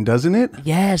pen scene, doesn't it?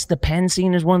 Yes, the pen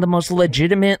scene is one of the most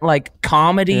legitimate, like,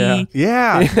 comedy.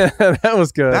 Yeah. That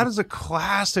was good. That is a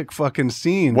classic fucking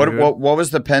scene. What dude.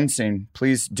 was the pen scene?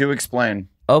 Please do explain.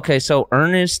 Okay, so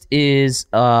Ernest is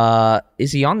he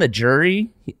on the jury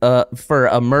for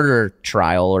a murder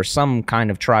trial or some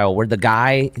kind of trial where the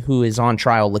guy who is on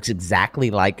trial looks exactly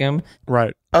like him?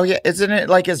 Right. Oh yeah, isn't it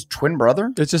like his twin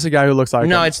brother? It's just a guy who looks like him.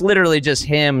 No, it's literally just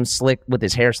him slick with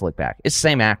his hair slicked back. It's the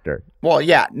same actor. Well,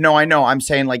 yeah, no, I know. I'm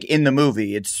saying like in the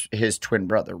movie, it's his twin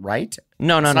brother, right?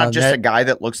 No, it's no, not no. just a guy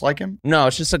that looks like him. No,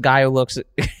 it's just a guy who looks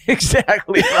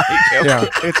exactly like him. Yeah.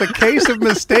 It's a case of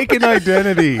mistaken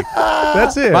identity.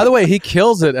 That's it. By the way, he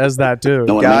kills it as that dude.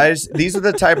 Guys, these are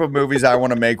the type of movies I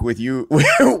want to make with you,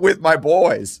 with my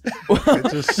boys.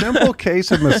 It's a simple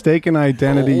case of mistaken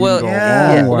identity. Well, You can go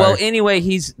a long way. Well, anyway,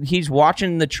 he's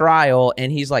watching the trial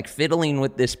and he's like fiddling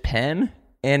with this pen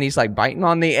and he's like biting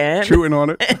on the end, chewing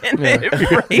on it, and it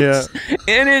breaks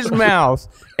in his mouth.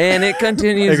 And it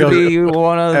continues to be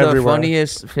one of the everywhere.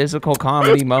 funniest physical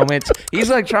comedy moments.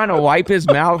 He's like trying to wipe his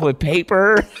mouth with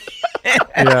paper.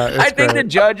 I think the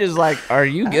judge is like, "Are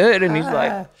you good?" And he's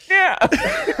like, "Yeah."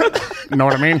 Know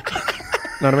what I mean?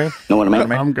 Know what I mean? Know what I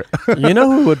mean? I'm good. You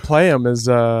know who would play him is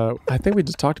I think we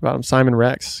just talked about him. Simon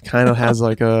Rex kind of has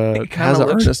like an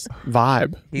Ernest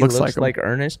vibe. He looks looks like him.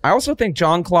 Ernest. I also think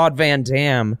Jean-Claude Van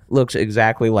Damme looks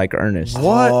exactly like Ernest.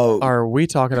 What are we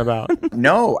talking about?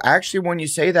 No, actually, when you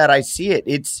say that, I see it.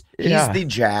 He's Yeah. the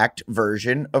jacked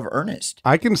version of Ernest.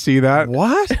 I can see that.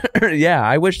 What? Yeah,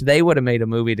 I wish they would have made a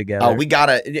movie together. Oh, we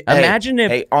gotta Imagine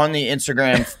if on the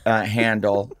Instagram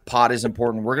handle, Pod is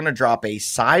Important. We're gonna drop a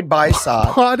side by side.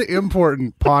 Pod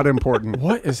important.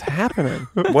 What is happening?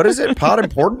 What is it? Pod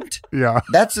Important? Yeah.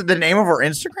 That's the name of our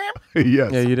Instagram?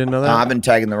 Yes. Yeah, you didn't know that? I've been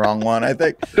tagging the wrong one, I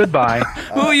think. Goodbye.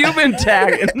 who you been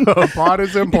tagging? Pod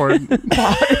is important.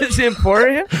 Pod is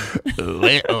important.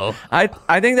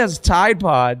 I think that's Tide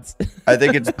Pods. I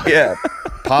think it's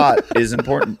Pod is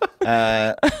important. We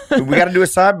got to do a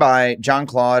side by John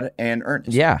Claude and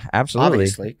Ernest. Yeah, absolutely.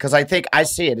 Obviously, because I think I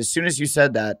see it as soon as you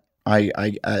said that.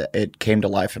 It came to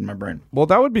life in my brain. Well,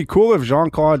 that would be cool if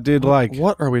Jean-Claude did like.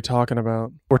 What are we talking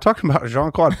about? We're talking about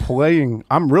Jean-Claude playing.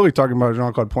 I'm really talking about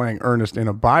Jean-Claude playing Ernest in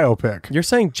a biopic. You're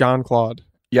saying John Claude.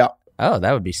 Yeah. Oh,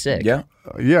 that would be sick. Yeah.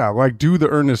 Yeah, like do the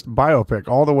Ernest biopic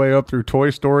all the way up through Toy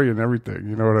Story and everything.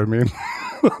 You know what I mean?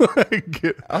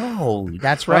 Oh,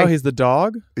 that's right. Oh, he's the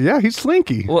dog? Yeah, he's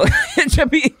Slinky. Well,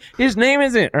 his name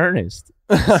isn't Ernest.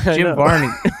 It's Jim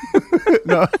Varney.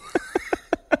 No.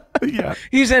 Yeah.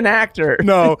 He's an actor.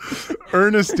 No,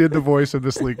 Ernest did the voice of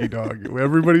the Slinky dog.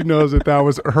 Everybody knows that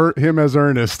was him as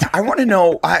Ernest. I want to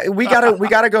know. We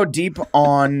gotta go deep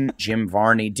on Jim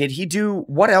Varney.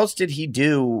 What else did he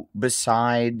do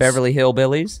besides Beverly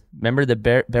Hillbillies? Remember the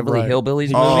Beverly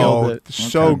Hillbillies movie? Oh,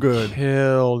 so good.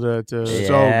 Killed it, dude.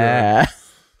 Yeah. So good.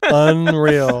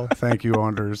 Unreal. Thank you,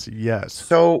 Anders. Yes.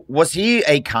 So was he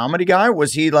a comedy guy?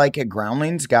 Was he like a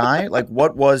Groundlings guy? Like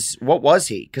what was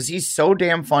he? Because he's so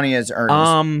damn funny as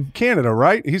Ernest. Canada,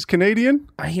 right? He's Canadian?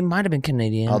 He might have been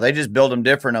Canadian. Oh, they just build him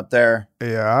different up there.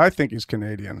 Yeah, I think he's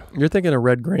Canadian. You're thinking of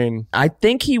Red Green. I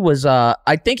think he was a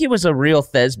real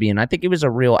thespian. I think he was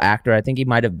a real actor. I think he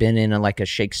might have been in a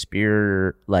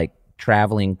Shakespeare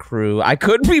traveling crew. I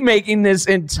could be making this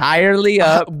entirely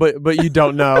up, but you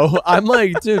don't know. I'm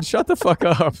like, dude, shut the fuck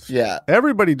up. Yeah.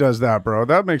 Everybody does that, bro.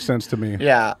 That makes sense to me.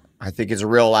 Yeah. I think he's a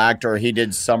real actor. He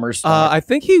did summer stuff. I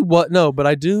think he but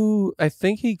I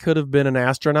think he could have been an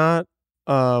astronaut.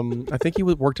 I think he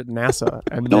worked at NASA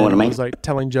and then he was like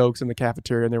telling jokes in the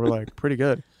cafeteria and they were like pretty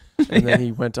good. And then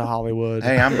he went to Hollywood.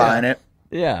 Hey, I'm buying it.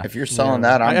 Yeah. If you're selling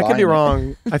that, I'm buying it. I could be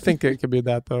wrong. I think it could be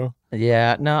that though.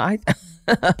 Yeah. No,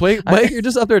 Blake, you're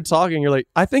just up there talking. You're like,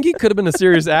 I think he could have been a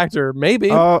serious actor. Maybe.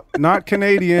 Not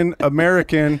Canadian,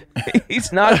 American.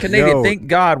 He's not Canadian. Yo. Thank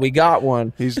God we got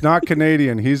one. He's not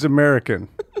Canadian. He's American.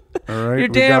 All right. You're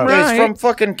damn right. He's from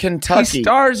fucking Kentucky. He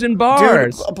stars in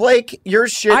bars. Dude, Blake, your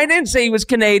shit. I didn't say he was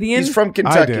Canadian. He's from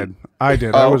Kentucky. I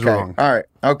did. Oh, I was okay. wrong. All right.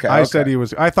 Okay. I said he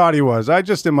was. I thought he was. I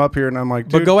just am up here and I'm like,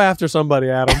 dude. But go after somebody,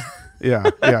 Adam. Yeah,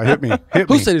 hit me.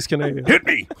 Who said he's Canadian? Hit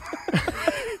me.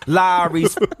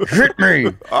 Larry's hit me.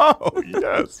 Oh,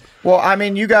 yes. Well, I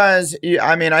mean, you guys,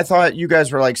 I thought you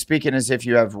guys were like speaking as if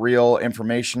you have real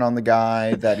information on the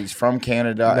guy, that he's from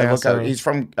Canada. He's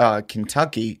from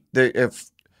Kentucky.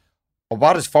 If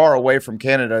about as far away from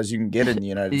Canada as you can get in the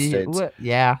United States.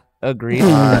 Yeah. Agreed.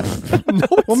 No,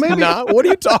 well, maybe not. What are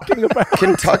you talking about?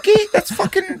 Kentucky? That's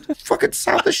fucking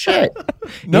south of shit.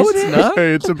 No, it's not.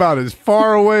 Hey, it's about as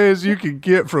far away as you can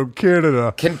get from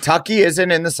Canada. Kentucky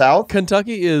isn't in the south?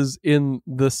 Kentucky is in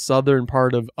the southern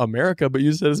part of America, but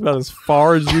you said it's about as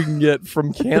far as you can get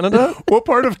from Canada? What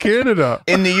part of Canada?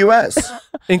 In the U.S.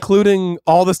 Including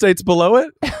all the states below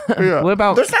it? Yeah. What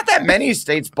about... There's not that many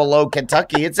states below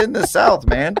Kentucky. It's in the south,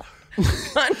 man.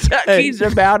 Kentucky's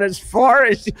about as far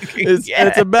as you can get.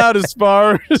 It's about as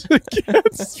far as it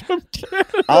gets from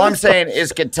Canada. All I'm saying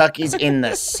is Kentucky's in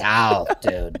the south,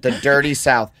 dude. The dirty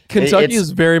south. Kentucky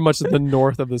is very much the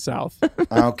north of the south.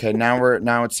 Okay,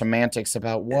 now it's semantics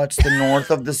about what's the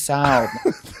north of the south.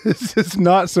 This is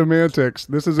not semantics.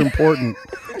 This is important.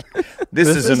 This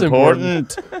is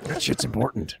important. That shit's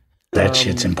important. That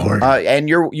shit's important. And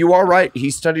you are right.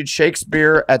 He studied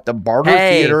Shakespeare at the Barter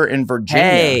Theater in Virginia.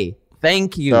 Hey,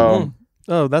 thank you.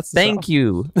 Thank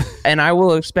you. And I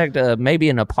will expect maybe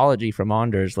an apology from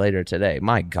Anders later today.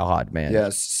 My God, man.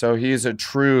 Yes, so he's a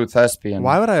true thespian.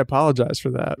 Why would I apologize for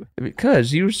that?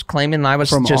 Because you were claiming I was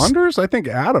from Anders? I think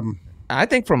Adam. I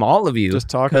think from all of you. Just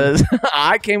talking. Because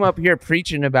I came up here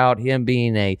preaching about him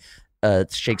being a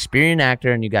Shakespearean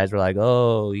actor, and you guys were like,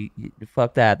 "Oh,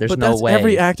 fuck that! There's no way."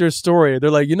 Every actor's story. They're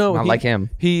like, not like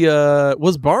him. He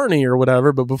was Barney or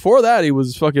whatever, but before that, he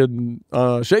was fucking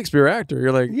Shakespeare actor.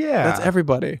 You're like, yeah, that's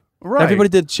everybody. Right? Everybody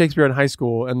did Shakespeare in high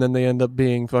school, and then they end up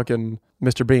being fucking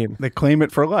Mr. Bean. They claim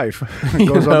it for life. It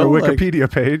goes on their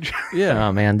Wikipedia page. Yeah.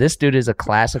 Oh man, this dude is a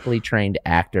classically trained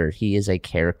actor. He is a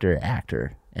character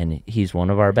actor. And he's one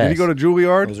of our best. Did he go to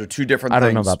Juilliard? Those are two different things. I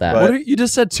don't know about that. You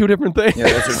just said two different things. Yeah,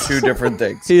 those are two different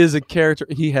things. He is a character.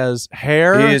 He has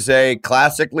hair. He is a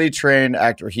classically trained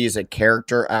actor. He is a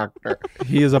character actor.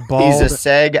 He is a bald. He's a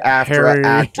SAG-AFTRA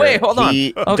actor. Wait, hold on.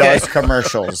 He does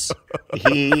commercials.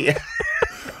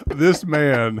 This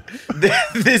man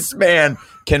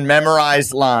can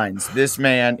memorize lines. This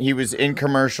man, he was in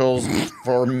commercials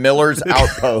for Miller's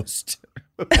Outpost.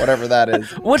 Whatever that is.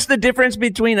 What's the difference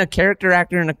between a character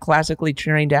actor and a classically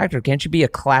trained actor? Can't you be a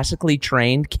classically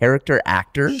trained character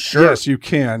actor? Sure. Yes, you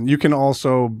can. You can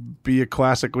also be a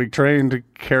classically trained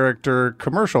character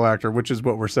commercial actor, which is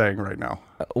what we're saying right now.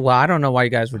 Well, I don't know why you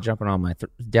guys were jumping on my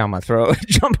down my throat,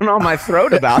 jumping on my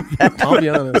throat about that. I'll be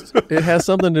honest. It has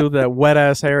something to do with that wet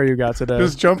ass hair you got today.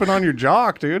 Just jumping on your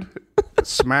jock, dude.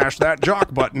 Smash that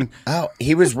jock button. Oh,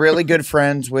 he was really good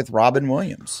friends with Robin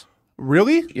Williams.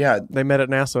 Really? Yeah. They met at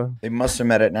NASA. They must have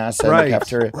met at NASA in the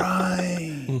cafeteria.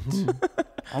 Right.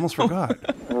 Almost forgot.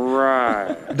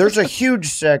 Right. There's a huge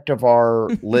sect of our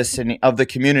listening, of the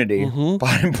community,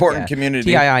 but important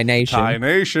community. TII Nation. TII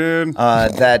Nation.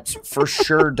 That for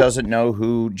sure doesn't know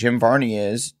who Jim Varney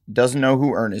is, doesn't know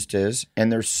who Ernest is,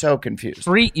 and they're so confused.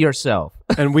 Treat yourself.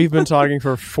 And we've been talking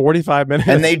for 45 minutes.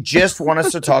 And they just want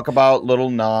us to talk about Little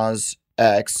Nas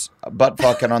X butt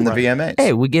fucking on the VMAs.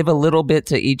 Hey, we give a little bit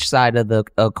to each side of the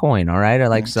coin, all right?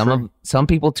 Like some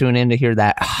people tune in to hear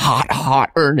that hot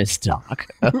Ernest talk.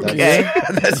 Okay,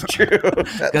 that's true.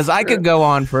 Because I could go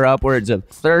on for upwards of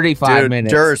 35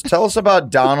 minutes. Durst, tell us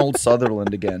about Donald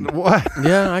Sutherland again. What?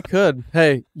 Yeah, I could.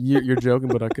 Hey, you're joking,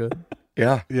 but I could.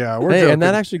 Yeah, we're joking. And that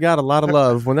joking. actually got a lot of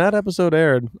love. When that episode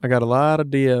aired, I got a lot of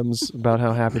DMs about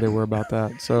how happy they were about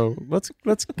that. So let's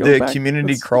go the back.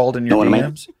 community crawled in your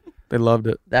DMs. They loved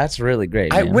it. That's really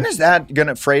great. Man. When is that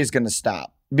phrase gonna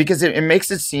stop? Because it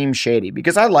makes it seem shady.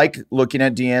 Because I like looking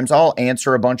at DMs. I'll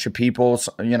answer a bunch of people.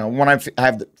 You know, when I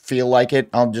feel like it,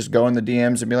 I'll just go in the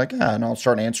DMs and be like, and I'll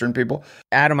start answering people.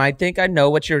 Adam, I think I know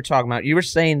what you were talking about. You were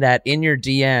saying that in your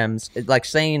DMs, like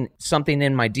saying something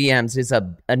in my DMs is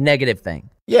a negative thing.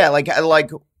 Yeah,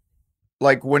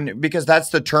 like when, because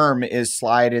that's the term, is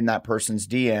slide in that person's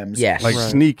DMs. Yes. Like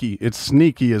sneaky. It's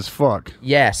sneaky as fuck.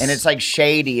 Yes. And it's like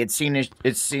shady. It's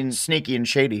seen sneaky and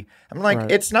shady. I'm like,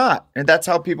 it's not. And that's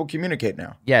how people communicate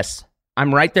now. Yes.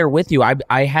 I'm right there with you.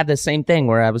 I had the same thing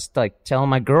where I was like telling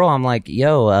my girl, I'm like,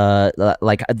 yo,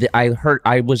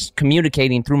 I was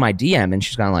communicating through my DM, and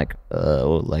she's kind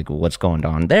of like what's going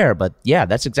on there? But yeah,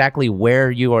 that's exactly where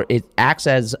you are. It acts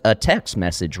as a text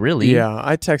message, really. Yeah,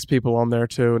 I text people on there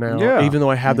too now, even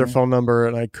though I have their phone number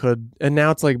and I could. And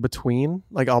now it's like between,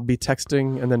 like I'll be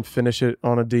texting and then finish it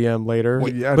on a DM later.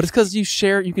 Well, yeah. But it's because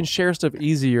you can share stuff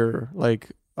easier,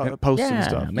 like posts and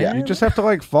stuff. Yeah, you just have to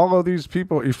like follow these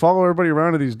people. You follow everybody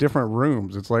around to these different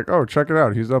rooms. It's like, oh, check it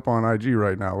out. He's up on IG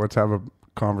right now. Let's have a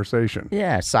conversation.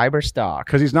 Yeah, cyber stalk.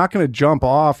 Because he's not going to jump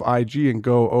off IG and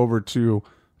go over to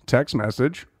text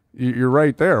message. You're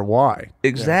right there. Why?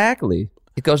 Exactly.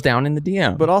 It goes down in the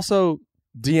DM. But also,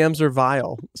 DMs are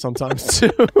vile sometimes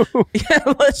too.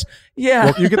 Yeah.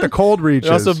 Well, you get the cold reaches.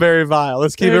 They're also very vile.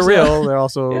 Let's keep it real. They're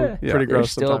also pretty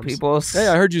gross still sometimes. people. Hey,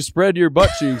 I heard you spread your butt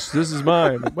cheeks. This is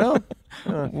mine. Well,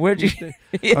 where'd you?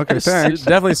 Okay, thanks.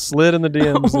 Definitely slid in the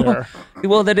DMs there.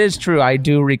 Well, that is true. I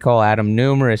do recall Adam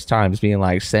numerous times being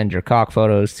like, "Send your cock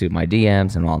photos to my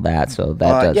DMs" and all that. So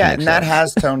that does. Yeah, make and that sense.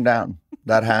 has toned down.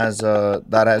 That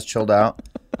has chilled out.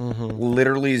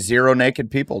 Literally 0 naked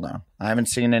people now. I haven't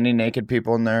seen any naked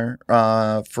people in there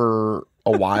for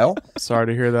a while. Sorry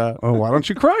to hear that. Oh, why don't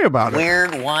you cry about it?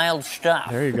 Weird, wild stuff.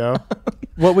 There you go.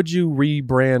 What would you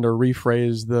rebrand or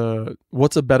rephrase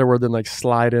what's a better word than like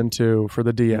slide into for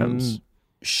the DMs?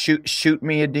 Shoot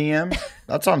me a DM.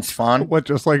 That sounds fun. What,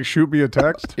 just like shoot me a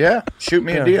text? Yeah, shoot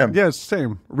me a DM. Yeah, it's the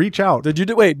same. Reach out. Did you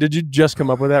just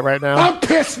come up with that right now? I'm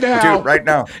pissed now. Dude, right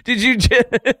now. Did you just?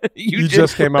 You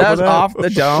just came up with that? Off the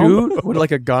dome? Shoot? What,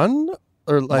 like a gun?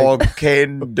 Or like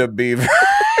Volcano de Beaver.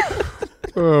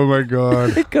 Oh my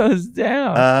god. It goes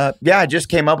down. Yeah, I just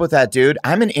came up with that, dude.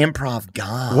 I'm an improv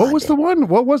god. What was the one?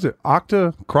 What was it?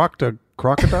 Croctopus?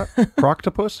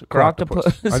 Croctopus.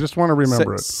 I just want to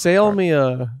remember it. Sail me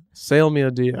a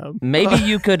DM. Maybe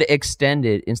you could extend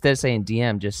it instead of saying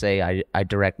DM. Just say I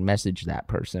direct message that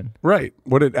person. Right.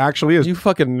 What it actually is. You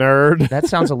fucking nerd. That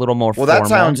sounds a little more. Well, formal. that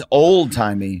sounds old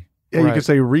timey. Yeah, you could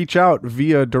say reach out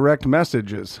via direct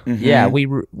messages. Mm-hmm. Yeah,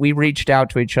 we reached out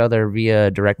to each other via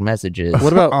direct messages.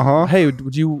 What about? Hey,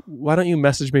 why don't you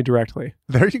message me directly?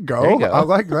 There you go. I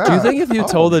like that. Do you think if you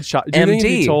told think if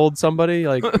MD. you told somebody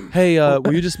like, hey,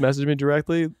 will you just message me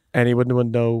directly? Anyone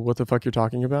would know what the fuck you're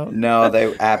talking about? No,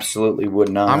 they absolutely would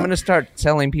not. I'm gonna start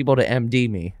telling people to MD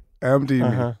me. MD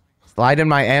me. Slide in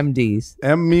my MDs.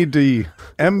 M-me-D.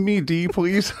 M-me-D,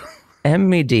 please.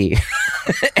 M-me-D.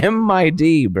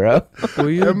 M-my-D, bro. Will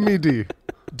you M-me-D.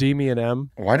 D me an M?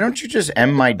 Why don't you just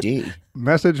M my D?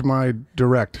 Message my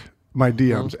direct. My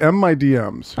DMs. M my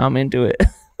DMs. I'm into it.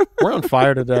 We're on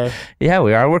fire today. Yeah,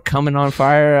 we are. We're coming on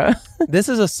fire. This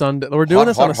is a Sunday. We're doing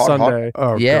this on a Sunday.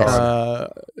 Oh, yes.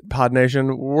 Pod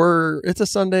Nation. It's a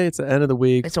Sunday. It's the end of the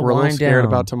week. It's a We're a little wind scared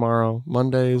down. about tomorrow.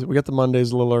 Mondays. We got the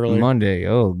Mondays a little early. Monday.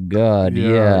 Oh God.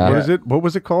 Yeah. What is it? What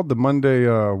was it called? The Monday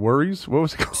worries? What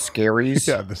was it called? Scaries.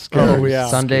 Yeah, the scaries. Oh yeah.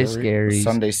 Sunday scaries.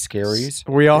 Sunday scaries.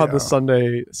 We all have the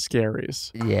Sunday scaries.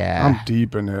 Yeah. I'm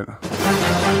deep in it.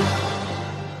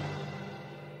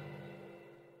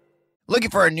 Looking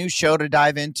for a new show to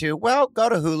dive into? Well, go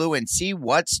to Hulu and see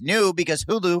what's new because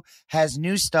Hulu has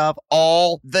new stuff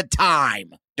all the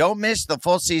time. Don't miss the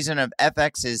full season of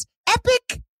FX's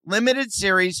epic limited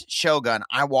series Shogun.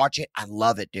 I watch it. I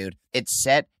love it, dude. It's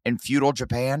set in feudal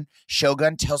Japan.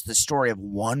 Shogun tells the story of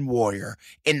one warrior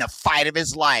in the fight of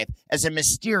his life as a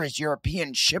mysterious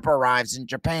European ship arrives in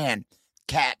Japan.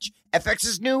 Catch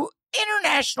FX's new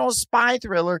international spy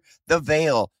thriller, The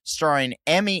Veil, starring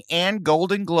Emmy and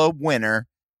Golden Globe winner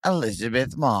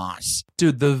Elizabeth Moss.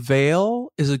 Dude, The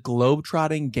Veil is a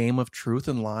globe-trotting game of truth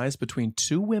and lies between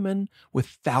two women with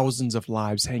thousands of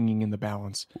lives hanging in the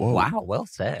balance. Whoa. Wow, well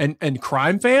said. And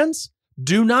crime fans,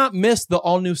 do not miss the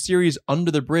all-new series Under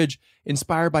the Bridge,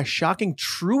 inspired by shocking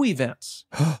true events.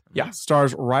 Yeah,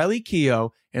 stars Riley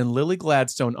Keough and Lily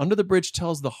Gladstone. Under the Bridge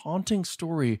tells the haunting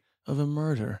story of a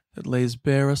murder that lays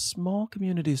bare a small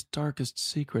community's darkest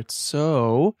secrets.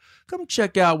 So, come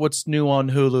check out what's new on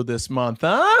Hulu this month,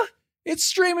 huh? It's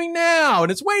streaming now,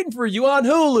 and it's waiting for you on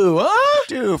Hulu, huh?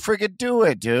 Dude, freaking do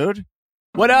it, dude.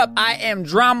 What up? I am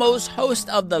Dramos, host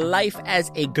of the Life as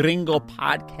a Gringo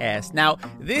podcast. Now,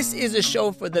 this is a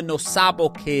show for the No Sabo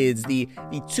kids, the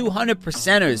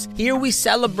 200%ers. Here we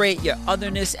celebrate your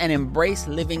otherness and embrace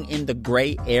living in the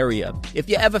gray area. If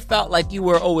you ever felt like you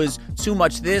were always too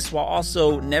much this while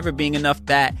also never being enough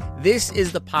that, this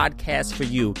is the podcast for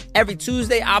you. Every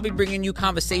Tuesday, I'll be bringing you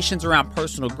conversations around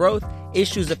personal growth,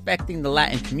 issues affecting the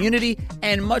Latin community,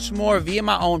 and much more via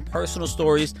my own personal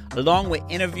stories, along with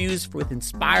interviews with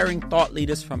inspiring thought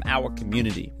leaders from our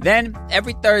community. Then,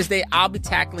 every Thursday, I'll be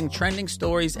tackling trending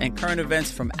stories and current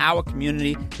events from our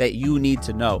community that you need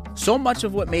to know. So much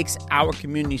of what makes our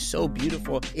community so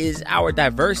beautiful is our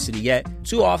diversity, yet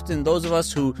too often those of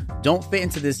us who don't fit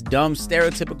into this dumb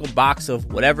stereotypical box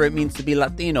of whatever it means to be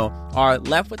Latino are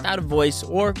left without a voice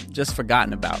or just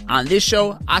forgotten about. On this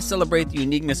show, I celebrate the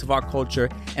uniqueness of our culture culture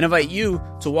and invite you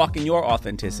to walk in your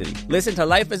authenticity. Listen to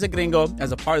Life as a Gringo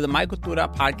as a part of the My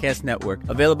Cultura Podcast Network,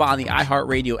 available on the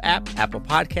iHeartRadio app, Apple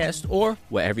Podcasts, or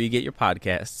wherever you get your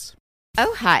podcasts.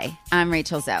 Oh, hi, I'm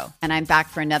Rachel Zoe, and I'm back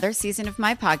for another season of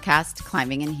my podcast,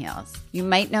 Climbing in Heels. You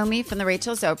might know me from the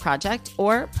Rachel Zoe Project,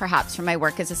 or perhaps from my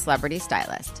work as a celebrity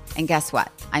stylist. And guess what?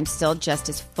 I'm still just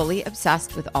as fully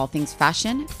obsessed with all things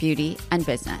fashion, beauty, and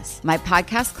business. My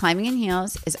podcast, Climbing in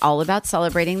Heels, is all about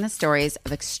celebrating the stories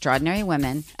of extraordinary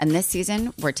women, and this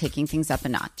season, we're taking things up a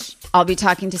notch. I'll be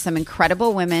talking to some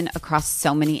incredible women across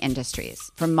so many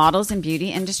industries, from models and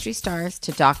beauty industry stars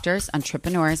to doctors,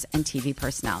 entrepreneurs, and TV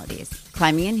personalities.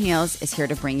 Climbing in Heels is here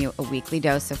to bring you a weekly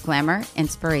dose of glamour,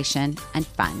 inspiration, and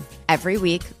fun. Every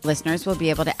week, listeners will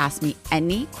be able to ask me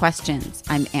any questions.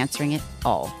 I'm answering it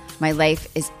all. My life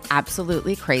is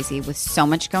absolutely crazy with so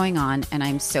much going on, and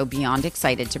I'm so beyond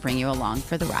excited to bring you along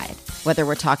for the ride. Whether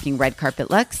we're talking red carpet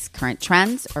looks, current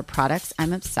trends, or products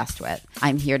I'm obsessed with,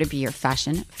 I'm here to be your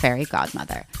fashion fairy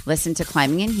godmother. Listen to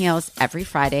Climbing in Heels every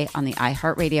Friday on the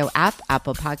iHeartRadio app,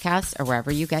 Apple Podcasts, or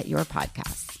wherever you get your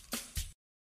podcasts.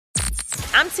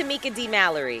 I'm Tamika D.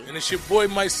 Mallory. And it's your boy,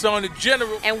 my son, the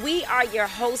General. And we are your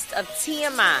hosts of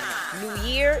TMI. New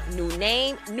year, new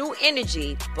name, new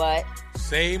energy, but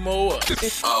same old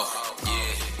us. Oh,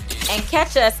 yeah. And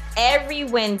catch us every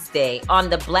Wednesday on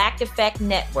the Black Effect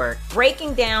Network,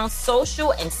 breaking down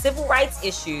social and civil rights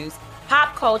issues,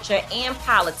 pop culture, and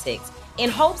politics, in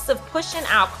hopes of pushing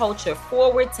our culture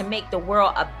forward to make the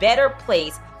world a better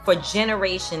place for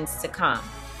generations to come.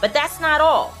 But that's not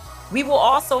all. We will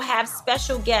also have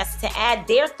special guests to add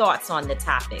their thoughts on the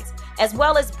topics, as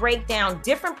well as break down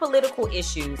different political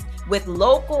issues with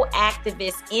local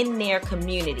activists in their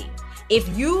community.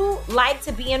 If you like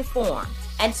to be informed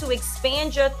and to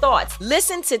expand your thoughts,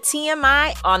 listen to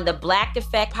TMI on the Black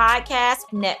Effect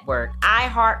Podcast Network,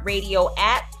 iHeartRadio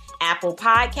app, Apple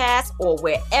Podcasts, or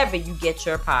wherever you get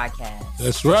your podcasts.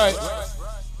 That's right.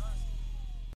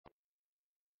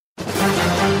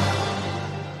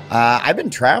 I've been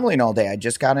traveling all day. I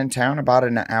just got in town about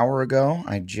an hour ago.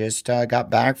 I just got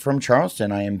back from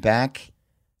Charleston. I am back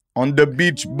on the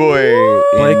beach, boy.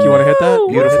 Blake, you want to hit that?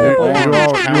 Beautiful. You're all wrapped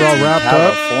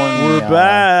up. We're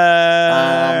back.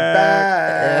 I'm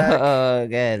back.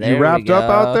 Okay, there You wrapped we up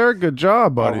go. out there? Good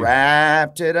job, buddy. I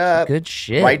wrapped it up. Good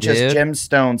shit, Righteous dude.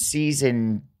 Gemstone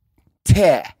season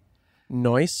 10.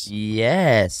 Nice.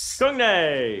 Yes.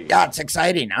 Yeah, it's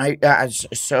exciting. I was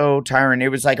so tiring. It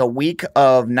was like a week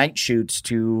of night shoots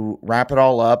to wrap it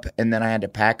all up, and then I had to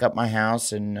pack up my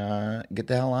house and get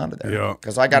the hell out of there. Yeah.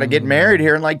 Because I got to get married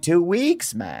here in like 2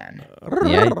 weeks, man.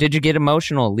 Yeah. Did you get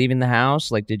emotional leaving the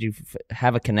house? Like, did you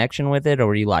have a connection with it, or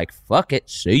were you like, "Fuck it,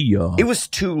 see ya"? It was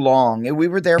too long. We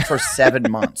were there for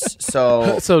 7 months, so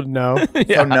no. So no.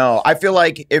 I feel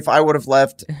like if I would have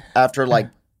left after like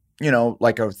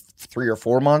a 3 or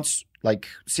 4 months, like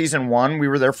season 1, we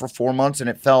were there for 4 months, and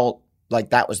it felt like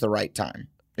that was the right time.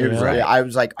 It was. Right. I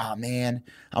was like, oh man,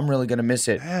 I'm really gonna miss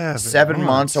it. 7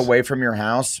 months away from your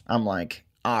house. I'm like,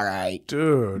 all right,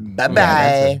 dude. Bye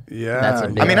bye. Yeah. That's a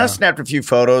big I mean, I snapped a few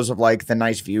photos of like the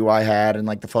nice view I had and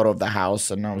like the photo of the house,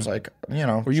 and I was like,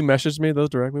 Will you message me those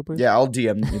directly, please? yeah, I'll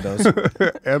DM you those.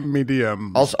 M me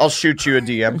DM. I'll shoot you a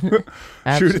DM.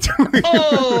 Shoot it to me.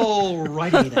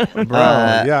 Alrighty then. Bro,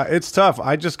 yeah, it's tough.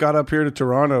 I just got up here to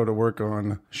Toronto to work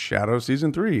on Shadow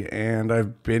Season 3, and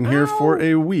I've been here for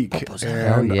a week.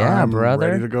 And yeah, I'm brother.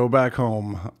 ready to go back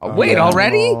home. Wait,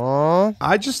 already?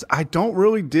 I don't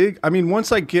really dig. I mean,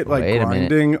 once I get like Wait a minute.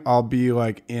 grinding, I'll be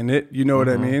like in it. You know what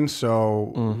I mean?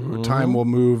 So time will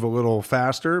move a little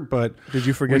faster. But Did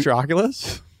you forget your Oculus?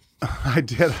 I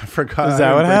did. I forgot. Is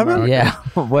that what happened? Yeah.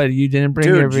 What? You didn't bring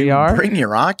your Dude, VR? bring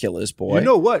your Oculus, boy. You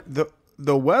know what?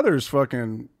 The weather's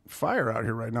fucking fire out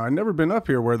here right now. I've never been up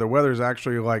here where the weather's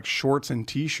actually like shorts and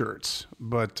t-shirts,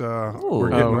 but we're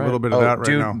getting a little bit of that right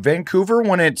dude, now. Vancouver,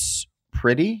 when it's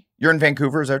pretty. You're in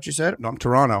Vancouver, is that what you said? No, I'm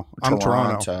Toronto. I'm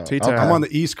Toronto. T-Town. I'm on the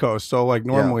East Coast, so like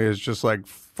normally it's just like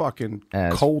fucking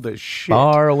As cold as shit.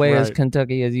 Far away as Right.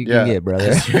 Kentucky as you can get, brother.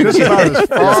 This is about as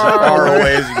far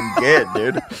away as you can get,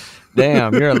 dude.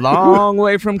 Damn, you're a long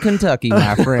way from Kentucky,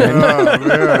 my friend. Oh, man,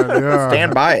 yeah.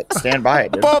 Stand by it. Stand by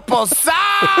it, dude. Popo It's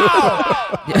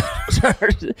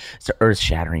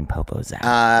earth-shattering Popo's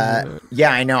out.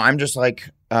 Yeah, I know. I'm just like,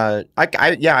 I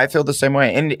feel the same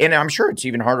way, and I'm sure it's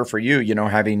even harder for you,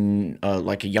 having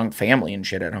like a young family and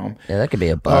shit at home. Yeah, that could be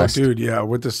a bust. Oh, dude, yeah,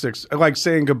 with the 6, like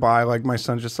saying goodbye, like my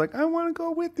son's just like, I want to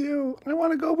go with you. I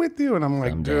want to go with you, and I'm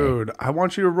like, dude, I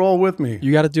want you to roll with me.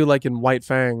 You got to do like in White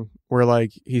Fang where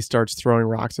like he starts throwing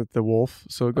rocks at the wolf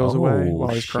so it goes away while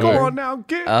he's crying. Go on now,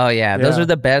 get. Oh yeah, those are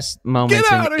the best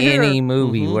moments in any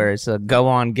movie where it's a go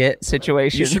on get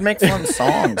situation. You should make fun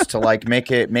songs to like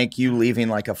make you leaving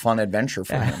like a fun adventure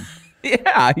for him.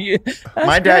 Yeah,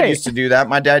 my dad used to do that.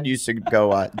 My dad used to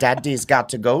go, Daddy's got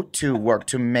to go to work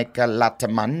to make a lot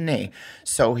of money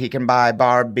so he can buy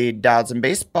Barbie dolls and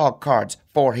baseball cards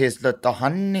for his little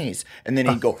honeys. And then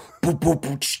he'd go, boo, boo,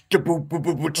 boo, boo, boo,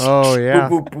 boo, boo, oh, yeah.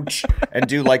 boo, boo, boo, and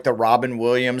do like the Robin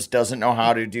Williams doesn't know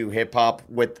how to do hip hop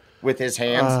with his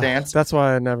hands dance. That's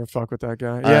why I never fuck with that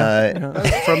guy.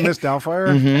 Yeah. From Miss Doubtfire?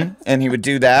 Mm-hmm. And he would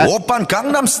do that. Oppan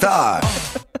Gangnam Style.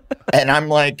 And I'm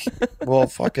like, well,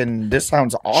 fucking, this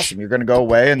sounds awesome. You're going to go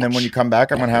away, and then when you come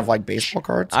back, I'm going to have, like, baseball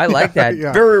cards? I like that.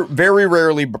 Yeah. Very, very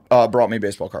rarely brought me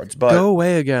baseball cards. But go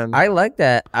away again. I like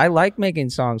that. I like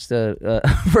making songs to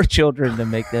for children to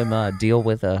make them deal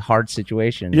with a hard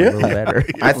situation a little better.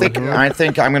 I think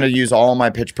I'm going to use all my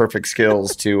Pitch Perfect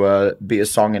skills to be a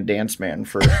song and dance man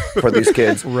for these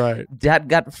kids. Right. Dad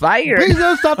got fired. Please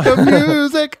don't stop the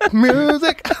music.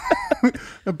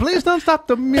 Please don't stop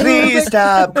the music. Please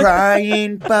stop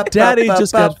crying. Daddy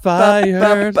just got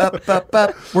fired.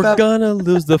 We're gonna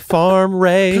lose the farm,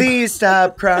 Ray. Please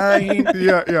stop crying.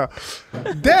 Yeah.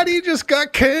 Daddy just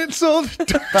got canceled.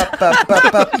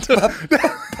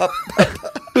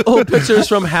 Old pictures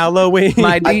from Halloween.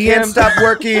 I can't stop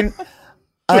working.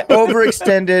 I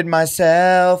overextended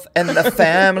myself and the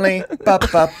family. Not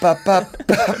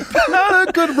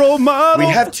a good role model.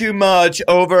 We have too much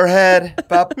overhead.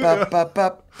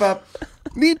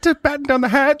 Need to batten down the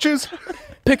hatches.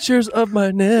 Pictures of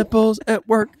my nipples at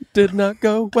work did not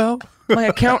go well. My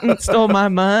accountant stole my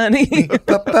money.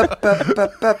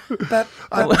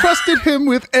 I trusted him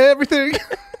with everything.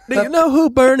 Do you know who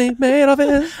Bernie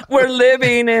Madoff is? We're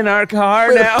living in our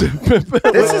car now.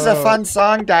 This is a fun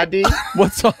song, Daddy.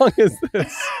 What song is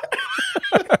this?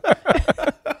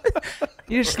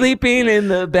 You're sleeping in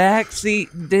the back seat.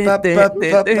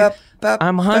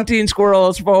 I'm hunting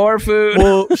squirrels for food.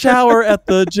 We'll shower at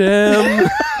the gym.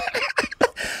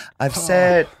 I've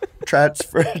set traps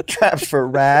for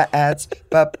rats.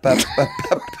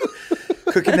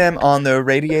 Cooking them on the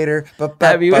radiator. We're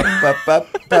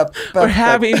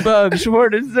having bugs for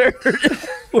dessert.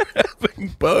 We're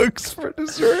having bugs for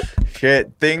dessert.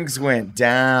 Shit, things went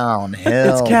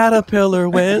downhill. It's Caterpillar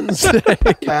Wednesday.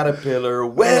 Caterpillar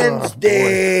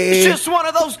Wednesday. It's just one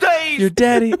of those days. Your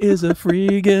daddy is a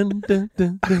freegan.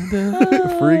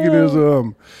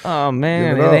 Freeganism. Oh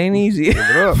man, Give it it up. ain't easy. Give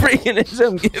it up.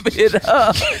 Freaganism, give it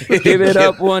up. Give it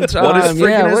up one time. What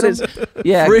is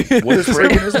freaganism? What is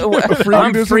freaganism?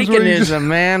 I'm freakinism,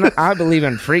 man. I believe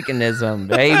in freakinism,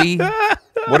 baby.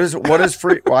 What is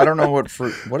free? Well, I don't know what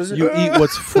free. What is it? You eat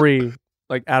what's free,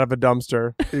 like out of a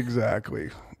dumpster. Exactly.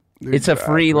 It's a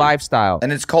free lifestyle.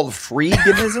 And it's called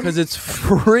freeganism? Because it's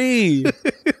free.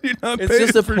 It's It's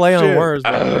just a play on words.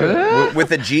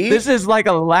 With a G? This is like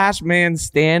a last man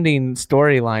standing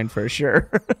storyline for sure.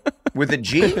 With a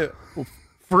G?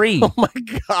 Free. Oh my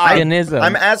God. Veganism.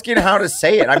 I'm asking how to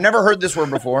say it. I've never heard this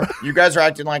word before. You guys are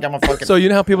acting like I'm a fucking... So you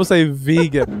know how people say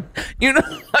vegan? You know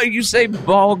how you say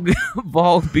bald beaver?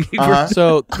 Uh-huh.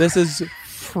 So this is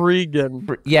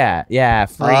freegan. Yeah,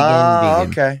 freaking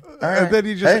vegan. Okay. All right. And then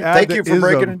you just add thank the you for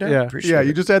breaking it down. Yeah. Appreciate Yeah, it.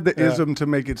 you just add the ism to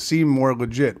make it seem more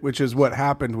legit, which is what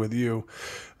happened with you.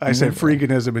 I said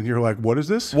freeganism, and you're like, "What is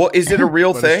this?" Well, is it a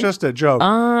real But thing? It's just a joke.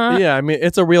 Yeah, I mean,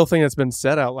 it's a real thing that's been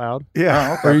said out loud.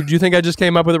 Yeah. Or do you think I just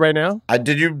came up with it right now?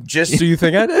 Did you just... Do you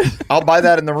think I did? I'll buy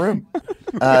that in the room.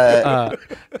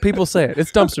 People say it.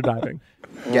 It's dumpster diving.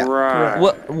 Yeah.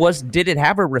 Right. Did it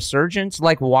have a resurgence?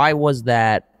 Like, why was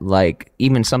that like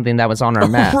even something that was on our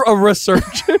map? A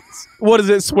resurgence? What is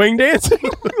it? Swing dancing?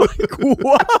 Like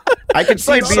what? I could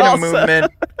see it being a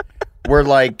movement where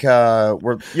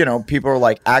people are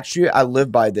like, actually, I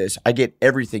live by this. I get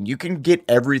everything. You can get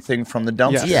everything from the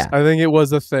dumpster. Yes. Yeah. I think it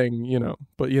was a thing,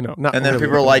 but not. And then really.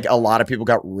 people are like, a lot of people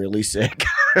got really sick.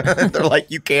 They're like,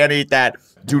 you can't eat that.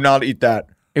 Do not eat that.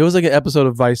 It was like an episode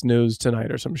of Vice News Tonight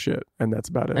or some shit, and that's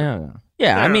about it.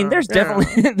 Yeah. I mean, there's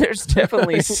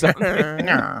definitely something.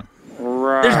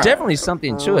 Right. There's definitely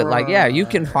something to it. Like, yeah, you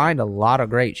can find a lot of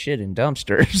great shit in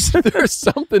dumpsters. There's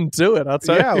something to it. I'll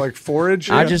tell you. Yeah, like forage.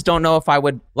 I just don't know if I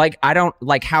would like. I don't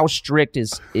like how strict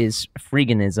is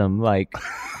freeganism. Like,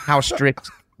 how strict?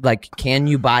 Like, can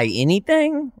you buy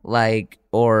anything? Like,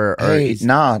 or Hey,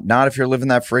 not if you're living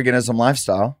that freeganism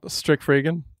lifestyle. Strict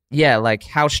freegan. yeah, like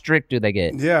how strict do they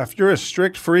get? Yeah, if you're a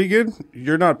strict freegan,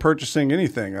 you're not purchasing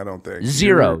anything. I don't think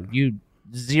Zero. You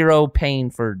zero paying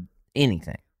for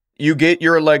anything. You get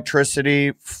your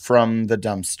electricity from the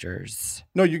dumpsters.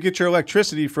 No, you get your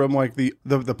electricity from like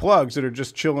the plugs that are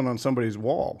just chilling on somebody's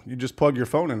wall. You just plug your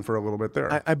phone in for a little bit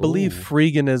there. I believe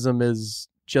freeganism is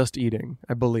just eating.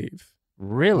 I believe.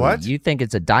 Really? What? You think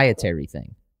it's a dietary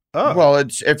thing? Oh. Well,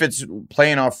 if it's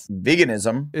playing off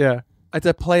veganism. Yeah. It's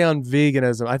a play on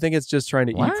veganism. I think it's just trying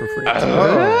to eat for free.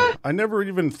 Oh, I never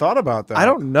even thought about that. I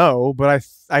don't know, but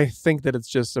I think that it's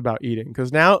just about eating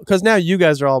because now you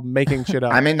guys are all making shit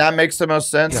up. I mean, that makes the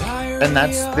most sense, and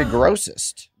that's the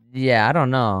grossest. Yeah, I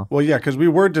don't know. Well, yeah, because we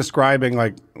were starting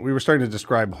to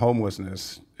describe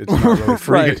homelessness. It's not really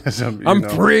freeganism. I'm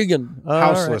freegan.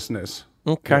 Houselessness.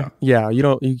 Right. Okay. Yeah,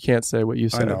 you can't say what you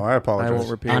said. I know. I apologize. I won't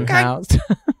repeat. Unhoused.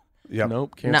 Yep.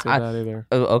 Nope. Can't say that either.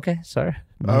 Oh, okay. Sorry.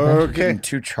 Okay. Getting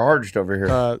too charged over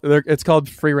here. It's called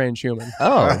free range human.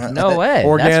 Oh, no way.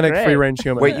 Organic free range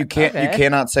human. Wait, you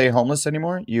cannot say homeless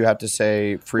anymore? You have to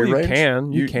say free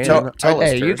range? You can. Tell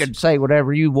us, you can say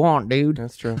whatever you want, dude.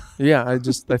 That's true. Yeah,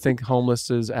 I think homeless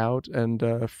is out and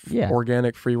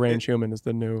organic free range human is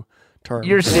the new term.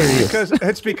 You're serious.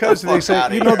 It's because they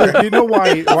say, you know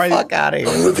why fuck out of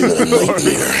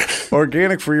here.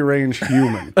 Organic free range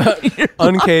human.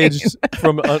 Uncaged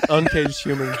from uncaged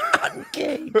human.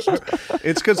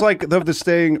 It's because like the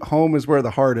staying home is where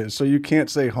the heart is. So you can't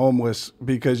say homeless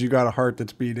because you got a heart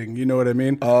that's beating. You know what I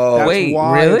mean? Oh, that's wait,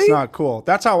 why really? It's not cool.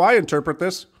 That's how I interpret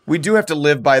this. We do have to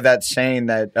live by that saying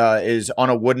that is on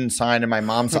a wooden sign in my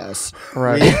mom's house.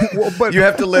 Right. You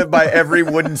have to live by every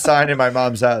wooden sign in my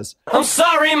mom's house. I'm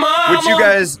sorry, Mom. Which you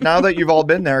guys, now that you've all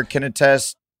been there, can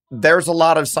attest. There's a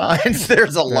lot of signs.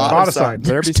 There's a lot of signs.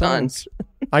 There be signs.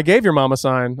 I gave your mom a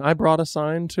sign. I brought a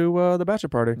sign to the bachelor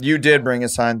party. You did bring a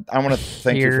sign. I want to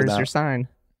thank you for Here's that. your sign.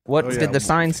 What did the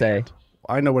sign say?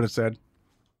 I know what it said.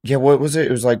 Yeah, what was it?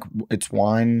 It was like, it's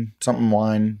wine, something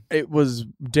wine. It was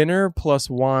dinner plus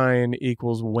wine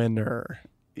equals winner.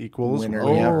 Equals winner.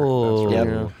 Oh,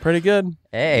 Yeah. Pretty good.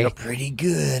 Hey. Pretty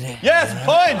good. Yes,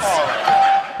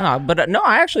 points. But no,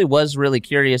 I actually was really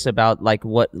curious about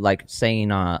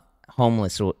saying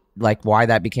homeless, like why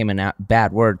that became a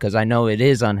bad word, because I know it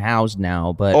is unhoused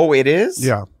now. But Oh, it is?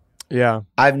 Yeah.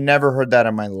 I've never heard that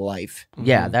in my life.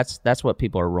 yeah, that's what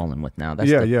people are rolling with now.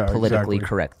 That's the politically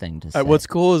correct thing to say. What's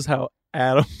cool is how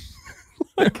Adam,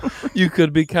 you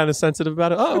could be kind of sensitive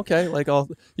about it. Oh, okay.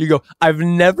 You go, I've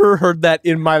never heard that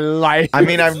in my life. I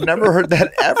mean, I've never heard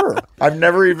that ever. I've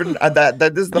never even that.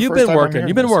 This is the You've first been time working. I'm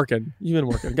You've been hearing working. You've been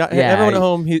working. Yeah, everyone at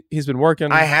home, he's been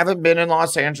working. I haven't been in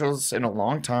Los Angeles in a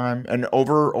long time, and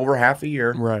over half a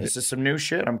year. Right. This is some new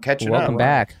shit. I'm catching up. Welcome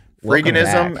back.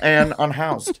 Veganism and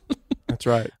unhoused. That's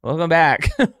right. Welcome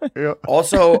back.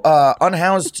 Also,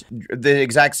 unhoused, the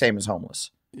exact same as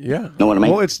homeless. Yeah. Know what I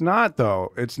mean? Well, it's not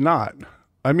though. It's not.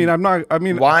 I mean,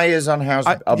 why is unhoused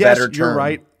a yes, better term? You're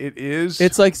right. It is.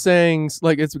 It's like saying,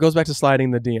 it goes back to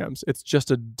sliding the DMs. It's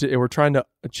just we're trying to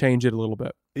change it a little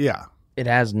bit. Yeah. It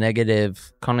has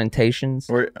negative connotations.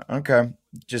 Okay.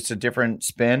 Just a different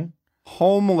spin.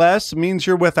 Homeless means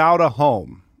you're without a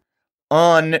home.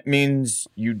 Means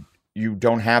you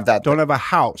don't have that. Don't have a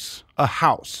house. A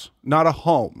house, not a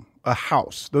home. A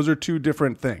house. Those are two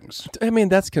different things. I mean,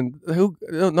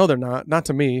 no, they're not. Not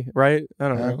to me, right? I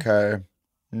don't know. Okay.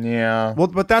 Yeah. Well,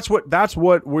 but that's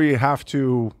what we have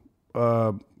to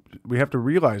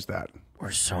realize that.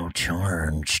 We're so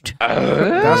charged.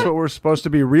 That's what we're supposed to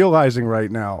be realizing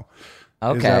right now.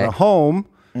 Okay. Is that a home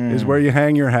is where you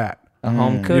hang your hat. A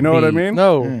home could You know be. what I mean?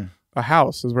 No, a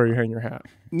house is where you hang your hat.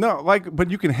 No,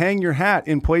 but you can hang your hat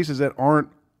in places that aren't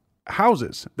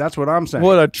houses. That's what I'm saying.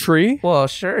 What, a tree? Well,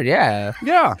 sure, yeah.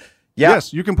 Yeah.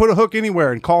 Yes, you can put a hook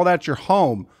anywhere and call that your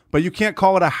home, but you can't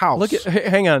call it a house.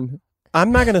 Hang on.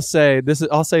 I'm not going to say this.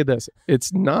 I'll say this.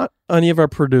 It's not any of our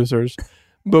producers,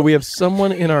 but we have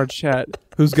someone in our chat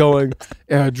who's going,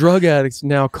 drug addicts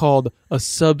now called a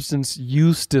substance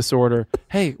use disorder.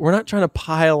 Hey, we're not trying to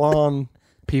pile on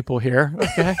people here,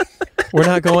 okay? We're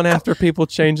not going after people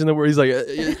changing the word. He's like,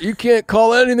 you can't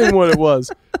call anything what it was.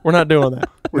 We're not doing that.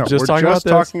 We're just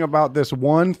talking about this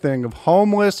one thing of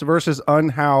homeless versus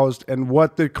unhoused and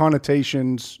what the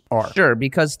connotations are. Sure,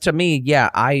 because to me, yeah,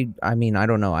 I mean, I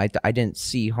don't know. I didn't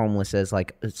see homeless as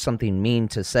like something mean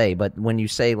to say, but when you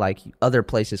say like other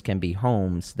places can be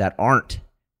homes that aren't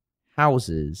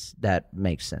houses, that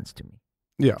makes sense to me.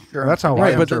 Yeah, sure. That's how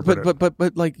I interpret it.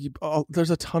 But like,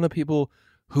 there's a ton of people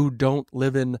who don't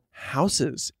live in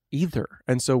houses either.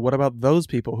 And so what about those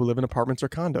people who live in apartments or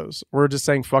condos? We're just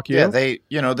saying, fuck you. Yeah,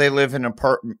 they live in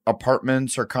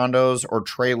apartments or condos or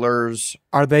trailers.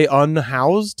 Are they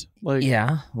unhoused? Like,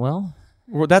 yeah, well,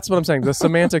 Well, that's what I'm saying. The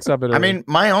semantics of it. I mean,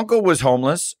 my uncle was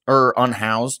homeless or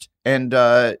unhoused, and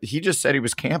he just said he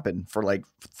was camping for like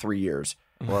 3 years.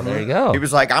 Well, there you go. He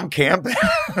was like, I'm camping.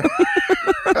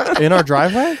 In our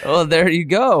driveway? Oh, there you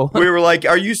go. We were like,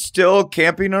 are you still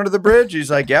camping under the bridge?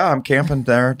 He's like, yeah, I'm camping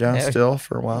there down still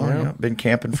for a while. Yeah. Been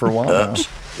camping for a while now.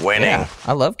 Winning. Yeah,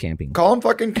 I love camping. Call them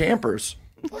fucking campers.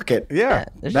 Fuck it. Yeah.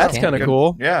 That's kind of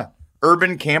cool. Yeah.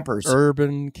 Urban campers.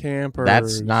 Urban campers.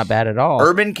 That's not bad at all.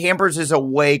 Urban campers is a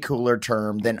way cooler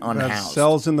term than That unhoused.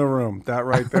 cells in the room. That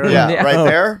right there. Yeah, right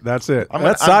there. That's it.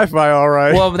 That's sci-fi, all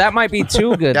right. Well, that might be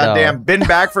too good, though. Goddamn, been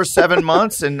back for 7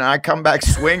 months and I come back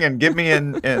swinging. Get me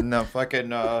in the fucking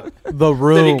the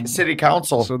room. city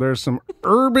council. So there's some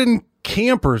urban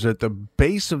campers at the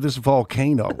base of this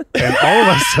volcano, and all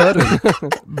of a sudden,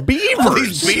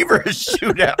 These beavers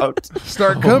shoot out.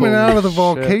 start coming out of the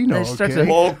volcano. Okay?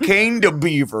 Volcano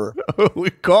beaver. We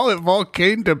call it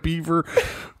Volcano Beaver.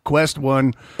 Quest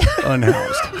 1,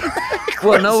 unhoused.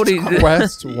 Well, nobody.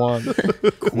 Quest 1.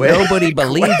 Nobody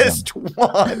believes them.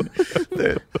 Quest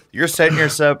 1. You're setting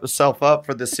yourself up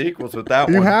for the sequels with that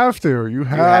You one. have to. You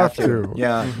have to.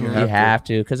 Yeah, You have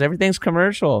to, because everything's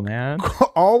commercial, man.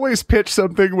 Always pitch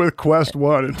something with Quest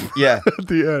 1 Yeah. at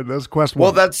the end. That's Quest 1.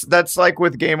 Well, that's like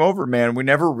with Game Over, man. We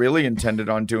never really intended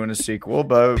on doing a sequel,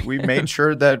 but we made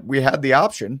sure that we had the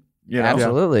option. You know?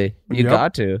 Absolutely. You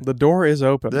got to. The door is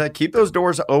open. Keep those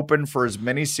doors open for as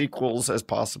many sequels as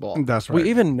possible. That's right. We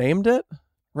even named it,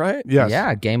 right? Yes.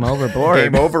 Yeah, Game Overboard.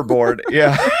 Game Overboard.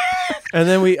 Yeah. And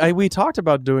then we talked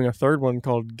about doing a third one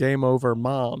called Game Over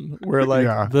Mom, where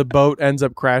the boat ends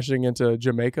up crashing into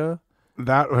Jamaica.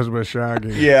 That was with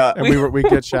Shaggy. Yeah. And we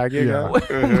get Shaggy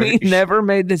again. We never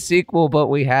made the sequel, but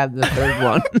we had the third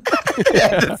one.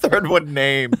 Yeah, the third one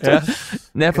named. Yeah.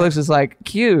 Netflix is like,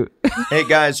 cute. Hey,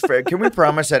 guys, can we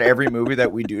promise that every movie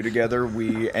that we do together,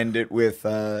 we end it with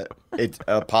it's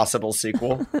a possible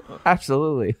sequel?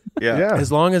 Absolutely. Yeah.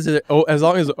 As long as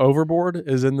Overboard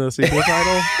is in the sequel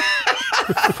title,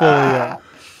 fully.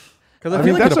 Because I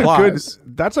feel like that's it applies.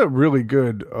 that's a really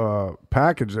good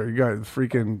package there. You got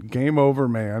freaking Game Over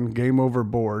Man, Game Over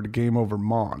Board, Game Over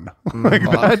Mon. Like,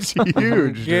 that's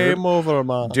huge. Game Over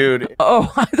Mom. Dude.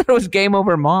 Oh, I thought it was Game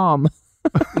Over Mom.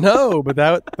 No, but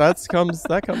that comes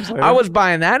later. I was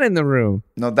buying that in the room.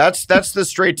 No, that's the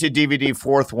straight to DVD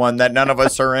fourth one that none of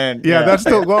us are in. Yeah, that's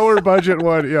the lower budget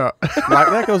one. Yeah.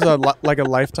 That goes on like a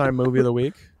Lifetime movie of the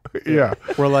week. Yeah.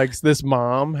 Where like this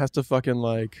mom has to fucking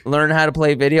like learn how to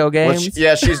play video games.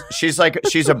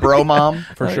 She's a bro mom.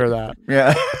 For sure that.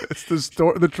 Yeah. It's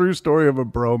the true story of a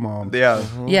bro mom. Yeah.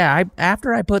 Yeah,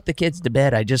 after I put the kids to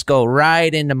bed, I just go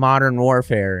right into Modern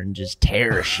Warfare and just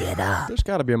tear shit up. There's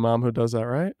got to be a mom who does that,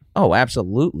 right? Oh,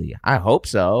 absolutely. I hope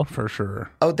so. For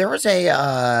sure. Oh, there was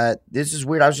this is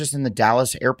weird. I was just in the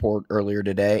Dallas airport earlier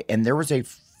today, and there was a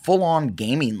full-on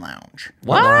gaming lounge.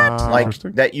 What? Like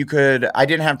that you could, I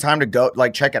didn't have time to go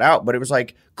like check it out, but it was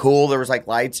like cool. There was like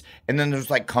lights, and then there's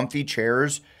like comfy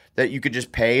chairs that you could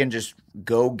just pay and just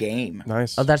go game.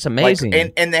 Nice. Oh, that's amazing.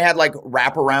 Like, and they had like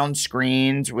wraparound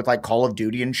screens with like Call of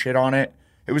Duty and shit on it.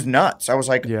 It was nuts. I was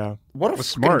like, yeah, what a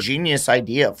smart genius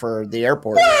idea for the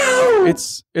airport.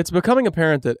 It's becoming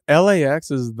apparent that LAX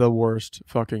is the worst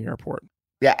fucking airport.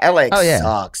 Yeah, LAX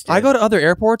sucks, dude. I go to other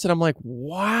airports and I'm like,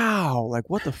 wow, like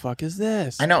what the fuck is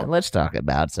this? I know. Let's talk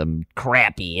about some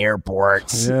crappy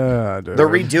airports. Yeah, dude. They're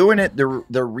redoing it. They're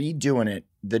redoing it.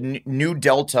 The new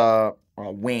Delta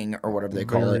wing or whatever they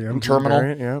call it, terminal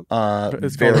variant.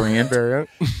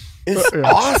 It's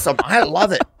awesome. I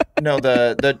love it. No,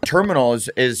 the terminal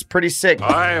is pretty sick.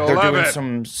 They're doing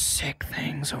some sick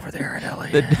things over there at LA.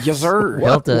 Yes, sir.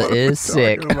 Delta is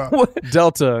sick.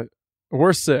 Delta,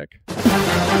 we're sick.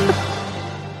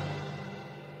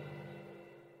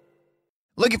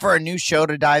 Looking for a new show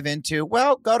to dive into?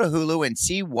 Well, go to Hulu and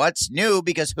see what's new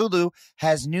because Hulu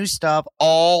has new stuff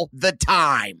all the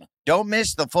time. Don't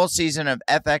miss the full season of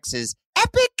FX's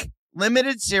epic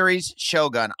limited series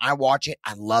Shogun. I watch it.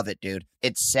 I love it, dude.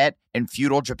 It's set in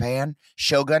feudal Japan.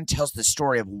 Shogun tells the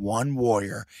story of one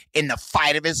warrior in the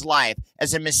fight of his life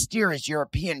as a mysterious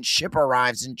European ship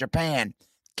arrives in Japan.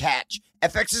 Catch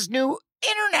FX's new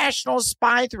international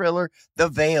spy thriller, The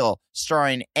Veil,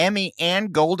 starring Emmy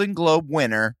and Golden Globe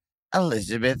winner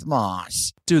Elizabeth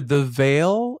Moss. Dude, The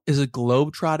Veil is a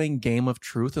globe-trotting game of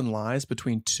truth and lies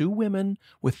between two women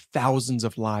with thousands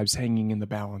of lives hanging in the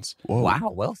balance. Whoa.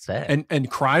 Wow, well said. And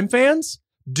crime fans,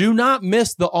 do not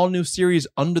miss the all-new series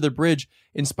Under the Bridge,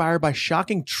 inspired by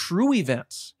shocking true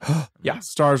events. Yeah,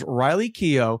 stars Riley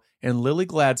Keough and Lily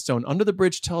Gladstone. Under the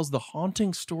Bridge tells the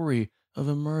haunting story of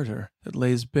a murder that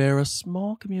lays bare a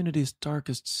small community's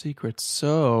darkest secrets.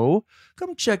 So,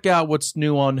 come check out what's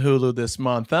new on Hulu this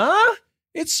month, huh?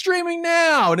 It's streaming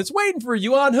now, and it's waiting for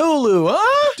you on Hulu,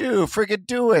 huh? Dude, freaking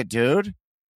do it, dude.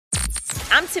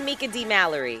 I'm Tamika D.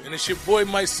 Mallory. And it's your boy,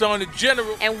 my son, the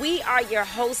General. And we are your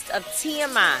hosts of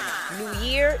TMI. New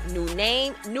year, new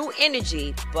name, new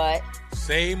energy, but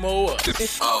same old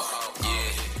us. Oh,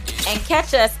 yeah. And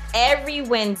catch us every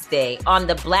Wednesday on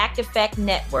the Black Effect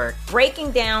Network,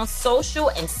 breaking down social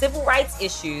and civil rights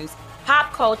issues,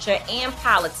 pop culture, and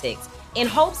politics in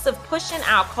hopes of pushing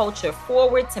our culture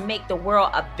forward to make the world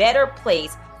a better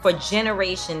place for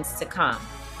generations to come.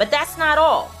 But that's not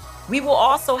all. We will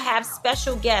also have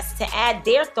special guests to add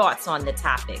their thoughts on the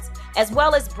topics, as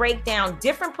well as break down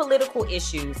different political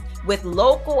issues with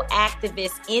local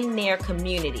activists in their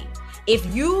community.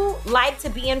 If you like to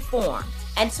be informed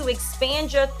and to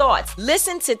expand your thoughts,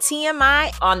 listen to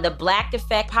TMI on the Black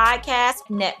Effect Podcast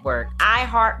Network,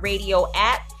 iHeartRadio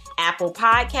app, Apple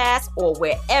Podcasts, or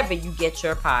wherever you get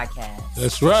your podcasts.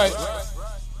 That's right.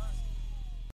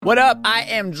 What up? I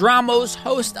am Dramos,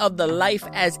 host of the Life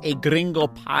as a Gringo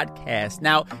podcast.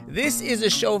 Now, this is a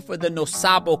show for the No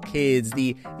Sabo kids,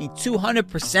 the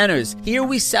 200%ers. Here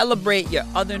we celebrate your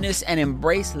otherness and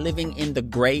embrace living in the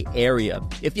gray area.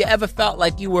 If you ever felt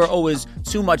like you were always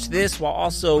too much this while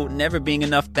also never being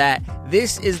enough that,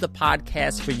 this is the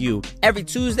podcast for you. Every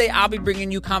Tuesday, I'll be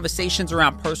bringing you conversations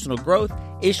around personal growth,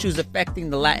 issues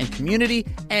affecting the Latin community,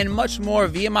 and much more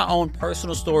via my own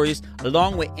personal stories,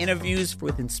 along with interviews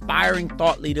with inspiring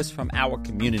thought leaders from our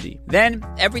community. Then,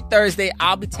 every Thursday,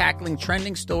 I'll be tackling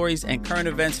trending stories and current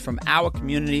events from our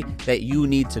community that you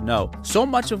need to know. So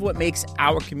much of what makes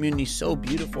our community so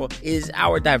beautiful is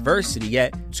our diversity,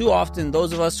 yet too often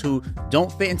those of us who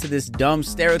don't fit into this dumb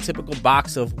stereotypical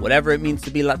box of whatever it means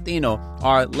to be Latino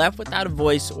are left without a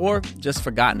voice or just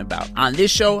forgotten about. On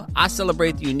this show, I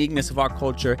celebrate the uniqueness of our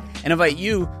culture and invite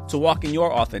you to walk in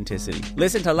your authenticity.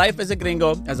 Listen to Life as a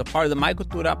Gringo as a part of the My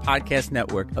Cultura Podcast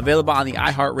Network, available on the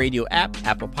iHeartRadio app,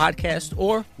 Apple Podcasts,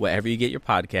 or wherever you get your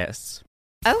podcasts.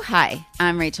 Oh, hi,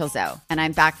 I'm Rachel Zoe, and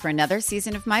I'm back for another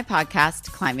season of my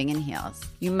podcast, Climbing in Heels.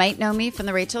 You might know me from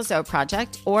the Rachel Zoe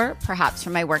Project, or perhaps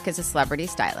from my work as a celebrity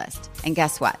stylist. And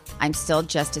guess what? I'm still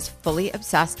just as fully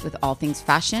obsessed with all things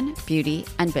fashion, beauty,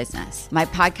 and business. My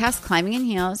podcast, Climbing in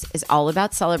Heels, is all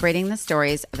about celebrating the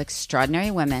stories of extraordinary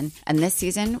women, and this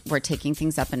season, we're taking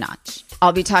things up a notch.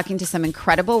 I'll be talking to some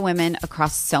incredible women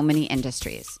across so many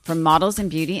industries, from models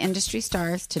and beauty industry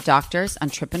stars to doctors,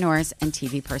 entrepreneurs, and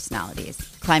TV personalities.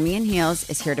 Climbing in Heels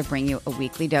is here to bring you a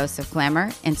weekly dose of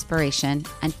glamour, inspiration,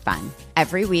 and fun.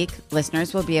 Every week,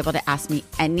 listeners will be able to ask me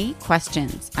any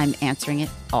questions. I'm answering it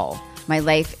all. My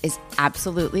life is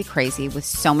absolutely crazy with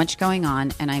so much going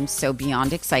on, and I'm so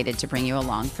beyond excited to bring you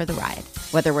along for the ride.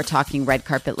 Whether we're talking red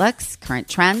carpet looks, current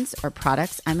trends, or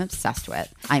products I'm obsessed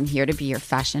with, I'm here to be your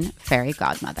fashion fairy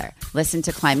godmother. Listen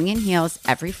to Climbing in Heels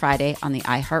every Friday on the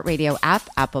iHeartRadio app,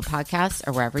 Apple Podcasts,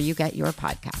 or wherever you get your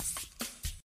podcasts.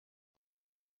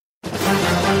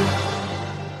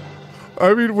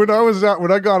 I mean, when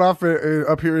I got off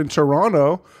up here in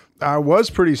Toronto, I was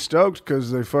pretty stoked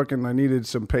because I needed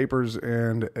some papers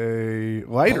and a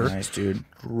lighter. Oh, nice, dude.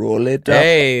 Roll it up.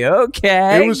 Hey,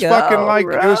 okay. It was fucking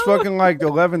like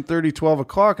 11:30, 12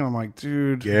 o'clock, and I'm like,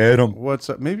 dude, get him. What's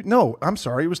up? Maybe no. I'm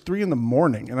sorry. It was 3 a.m,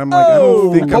 and I'm like, I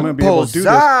don't think I'm gonna be able to do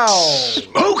this.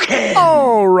 Okay.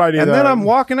 Alrighty, and then I'm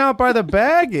walking out by the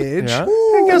baggage,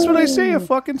 and guess what I see? A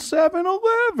fucking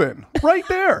 7-Eleven right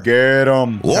there. Get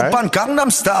him. Open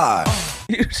Gangnam Style.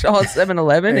 You saw a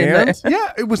 7-Eleven in there?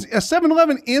 Yeah, it was a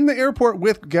 7-Eleven in the airport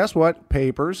with, guess what?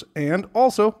 Papers and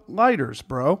also lighters,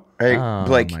 bro. Hey,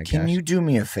 Blake, can you do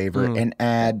me a favor and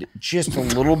add just a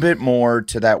little bit more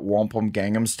to that Wampum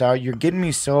Gangnam Style? You're getting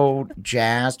me so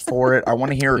jazzed for it. I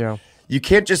want to hear. Yeah. You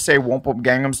can't just say Wampum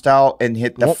Gangnam Style and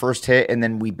hit the first hit and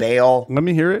then we bail. Let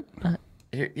me hear it.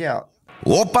 Yeah.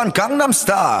 Open Gangnam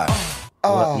Style.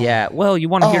 Well, yeah. Well, you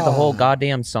want to hear the whole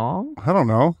goddamn song? I don't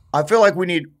know. I feel like we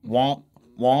need womp,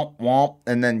 womp, womp,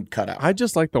 and then cut out. I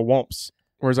just like the womps.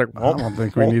 Where it's like, I don't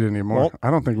think we need any more.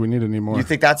 I don't think we need any more. You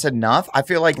think that's enough? I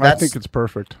feel like that's. I think it's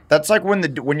perfect. That's like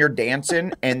when you're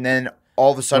dancing and then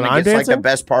all of a sudden it gets like the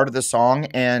best part of the song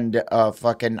and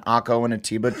fucking Akko and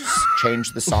Atiba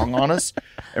changed the song on us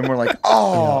and we're like,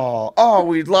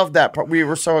 we love that part. We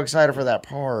were so excited for that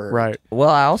part. Right. Well,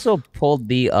 I also pulled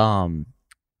the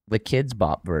Kids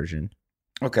Bop version.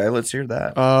 Okay, let's hear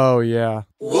that. Oh yeah.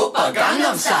 Whoopa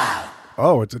Gangnam Style.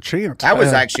 Oh, it's a chant. That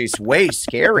was actually way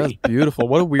scary. That's beautiful.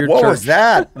 What a weird What church. was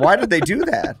that? Why did they do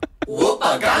that?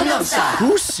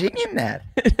 Who's singing that?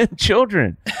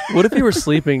 Children. What if you were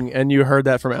sleeping and you heard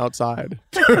that from outside?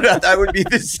 Dude, that would be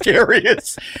the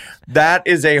scariest. That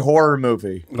is a horror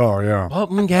movie. Oh, yeah.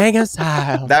 Gangnam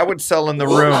Style. That would sell in the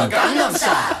room.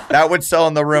 That would sell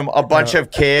in the room. A bunch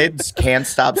of kids can't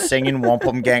stop singing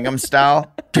Wampum Gangnam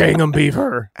Style. Gangnam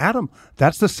Beaver. Adam,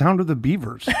 that's the sound of the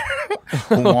beavers.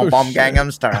 Wampum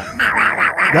Gangnam Style.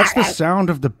 That's the sound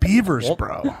of the beavers,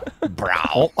 bro.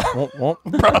 Bro.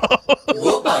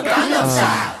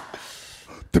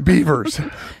 The beavers.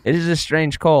 It is a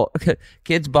strange cult.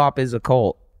 Kids Bop is a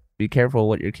cult. Be careful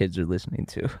what your kids are listening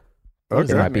to. What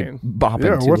does that mean? Bopping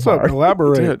yeah, too what's hard. up?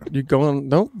 Elaborate. Dude, you going?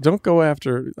 Don't go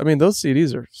after. I mean, those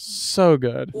CDs are so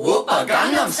good.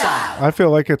 I feel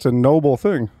like it's a noble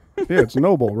thing. Yeah, it's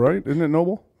noble, right? Isn't it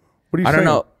noble? What do you I saying? don't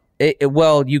know.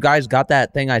 Well, you guys got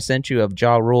that thing I sent you of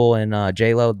Ja Rule and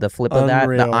J-Lo, the flip of that,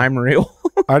 the I'm real.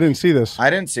 I didn't see this. I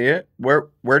didn't see it.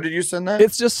 Where did you send that?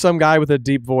 It's just some guy with a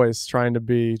deep voice trying to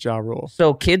be Ja Rule.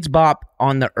 So Kids Bop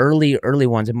on the early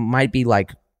ones, it might be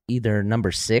like either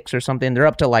number 6 or something. They're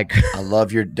up to like I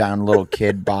love your down little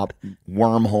Kid Bop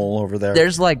wormhole over there.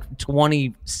 There's like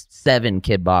 27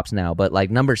 Kid Bops now, but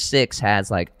like number 6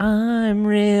 has like I'm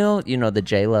real, you know, the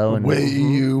J-Lo and the way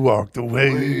you walk, the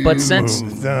way you but since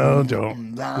move,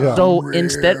 don't. Yeah. So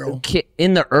instead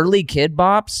in the early Kid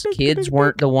Bops, kids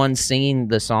weren't the ones singing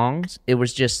the songs. It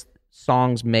was just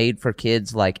songs made for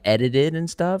kids, like edited and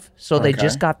stuff. So they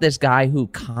just got this guy who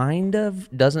kind of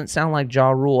doesn't sound like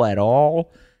Ja Rule at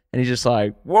all. And he's just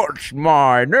like, what's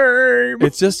my name?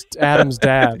 It's just Adam's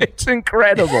dad. It's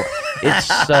incredible. It's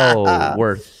so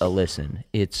worth a listen.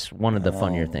 It's one of the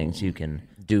funnier things you can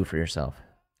do for yourself.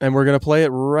 And we're going to play it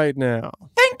right now.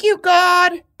 Thank you,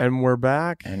 God. And we're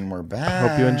back. And we're back. I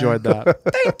hope you enjoyed that.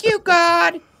 Thank you,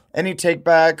 God. Any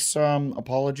takebacks,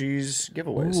 apologies,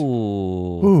 giveaways?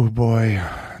 Ooh, boy.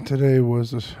 Today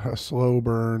was a slow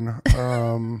burn.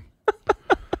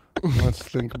 Let's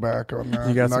think back on that.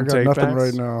 You got some I got nothing takebacks?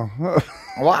 right now.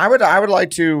 Well, I would like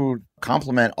to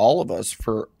compliment all of us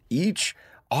for each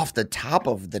off the top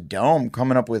of the dome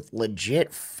coming up with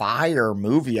legit fire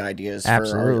movie ideas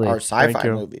Absolutely. for our sci-fi Thank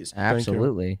you. movies.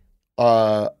 Absolutely.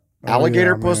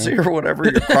 Alligator yeah, pussy man. or whatever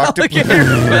your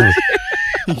croctopus.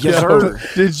 Yes, sir.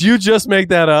 Did you just make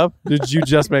that up? Did you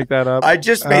just make that up? I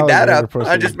just made that Alligator up. pussy.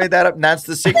 I just made that up, and that's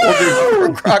the sequel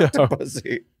to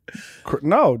Croctopussy.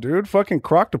 No, dude. Fucking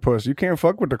Croctopus. You can't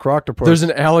fuck with the Croctopus. There's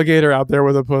an alligator out there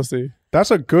with a pussy.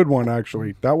 That's a good one,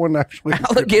 actually. That one actually.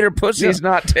 Alligator pussy is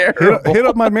not terrible. Hit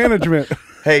up my management.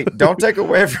 Hey, don't take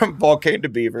away from Volcano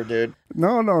Beaver, dude.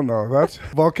 No. That's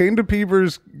Volcano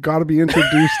Beaver's got to be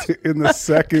introduced in the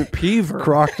second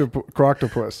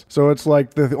Croctopus. So it's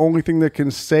like the only thing that can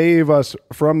save us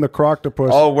from the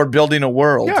Croctopus. Oh, we're building a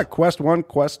world. Yeah, Quest 1,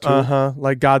 Quest 2.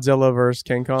 Like Godzilla versus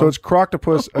King Kong. So it's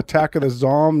Croctopus Attack of the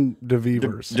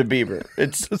Zombeavers. The Beaver.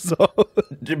 It's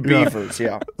the Beavers,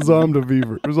 yeah.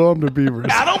 Zombeavers.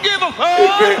 I don't give a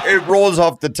fuck. It rolls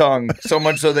off the tongue so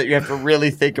much so that you have to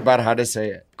really think about how to say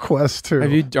it. Quest 2.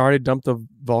 Have you already dumped the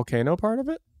volcano part of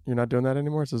it? You're not doing that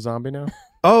anymore? It's a zombie now?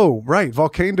 Oh, right.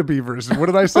 Volcano Beavers. What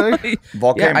did I say?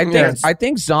 Volcano Yeah, I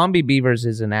think Zombie Beavers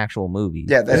is an actual movie.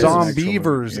 Yeah, that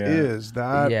Zombeavers yeah. is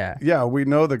that. Yeah. Yeah, we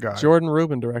know the guy. Jordan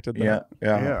Rubin directed that.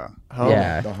 Yeah.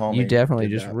 Yeah, the homie you definitely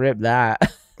did just that. ripped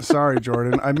that. Sorry,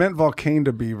 Jordan. I meant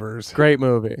Volcano Beavers. Great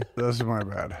movie. This is my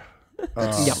bad.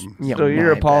 So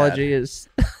your apology is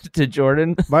to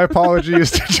Jordan? My apology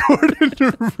is to Jordan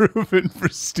Rubin for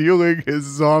stealing his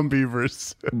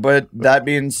Zombeavers. But that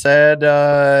being said,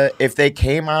 if they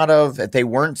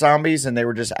weren't zombies and they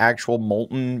were just actual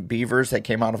molten beavers that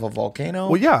came out of a volcano,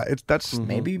 Well, yeah, that's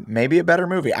maybe a better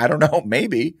movie. I don't know.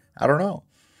 Maybe. I don't know.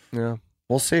 Yeah.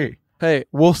 We'll see. Hey,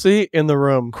 we'll see in the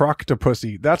room.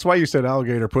 Croctopussy. That's why you said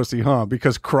alligator pussy, huh?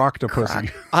 Because Croctopussy.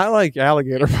 I like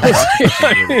alligator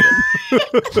pussy.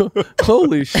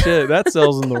 Holy shit, that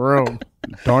sells in the room.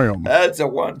 Damn. That's a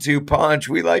 1-2 punch.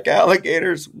 We like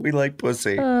alligators. We like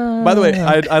pussy. By the way,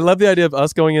 I love the idea of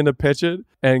us going in to pitch it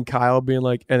and Kyle being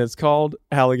like, and it's called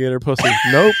alligator pussy.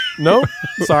 Nope.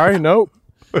 Sorry, nope.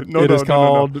 It is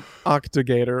called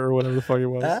Octogator or whatever the fuck it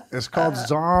was. It's called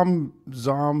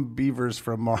Zombeavers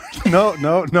from Mars.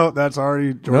 No. That's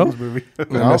already Jordan's movie. I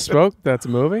misspoke. That's a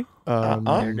movie.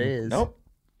 There it is. Nope.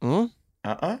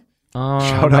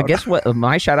 I guess what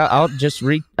my shout out. I'll just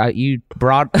read. You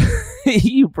brought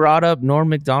up Norm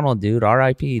Macdonald, dude.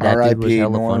 R.I.P. That dude was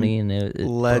hella Norm. funny, and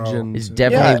Legend. it's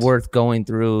definitely worth going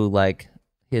through like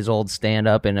his old stand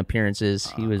up and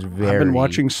appearances. He was very. I've been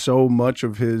watching so much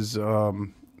of his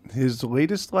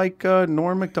latest, like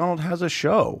Norm Macdonald has a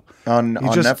show on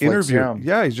just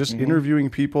Netflix. He's just interviewing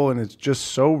people, and it's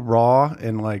just so raw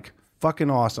and like fucking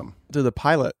awesome. To the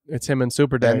pilot, it's him and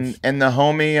Super Dave. And the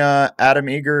homie Adam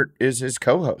Egert is his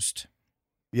co-host.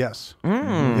 Yes.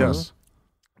 Yes.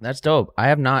 That's dope. I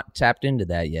have not tapped into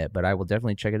that yet, but I will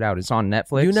definitely check it out. It's on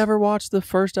Netflix. You never watched the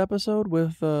first episode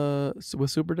with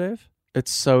Super Dave?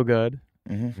 It's so good.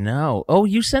 No. Oh,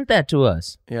 you sent that to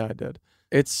us. Yeah, I did.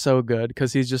 It's so good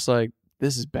because he's just like,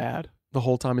 this is bad. The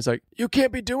whole time he's like, you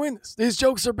can't be doing this. These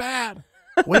jokes are bad.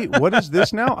 Wait, what is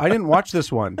this now? I didn't watch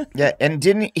this one. Yeah, and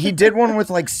he did one with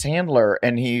like Sandler,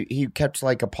 and he kept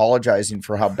like apologizing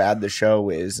for how bad the show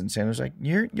is, and Sandler's like,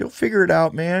 you'll figure it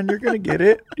out, man. You're gonna get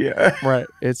it. Yeah, right.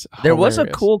 It's there was a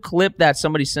cool clip that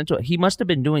somebody sent to. He must have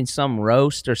been doing some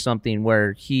roast or something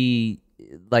where he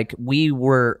like we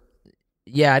were.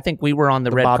 Yeah, I think we were on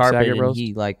the red Bob carpet, Saget and roast?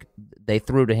 he like they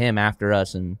threw to him after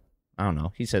us, and I don't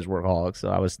know. He says workaholic, so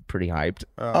I was pretty hyped.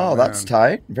 Oh, that's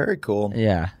tight. Very cool.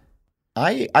 Yeah.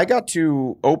 I got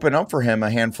to open up for him a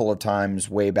handful of times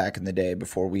way back in the day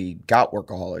before we got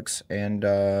Workaholics,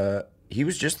 and he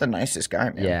was just the nicest guy,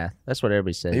 man. Yeah, that's what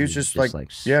everybody said. He was just like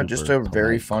yeah, just a super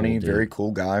very polite, funny, cool dude. very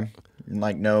cool guy.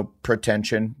 Like no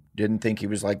pretension. Didn't think he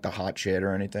was like the hot shit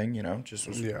or anything. You know, just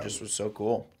was so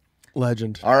cool.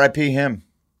 Legend. R.I.P. him.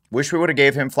 Wish we would have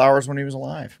gave him flowers when he was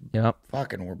alive. Yep.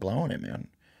 Fucking, we're blowing it, man.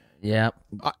 Yep.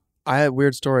 I had a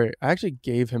weird story. I actually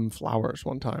gave him flowers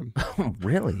one time.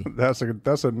 Really? That's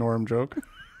a Norm joke.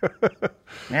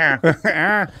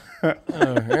 I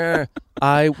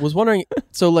was wondering,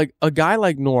 so like a guy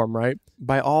like Norm, right?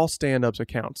 By all stand-ups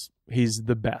accounts, he's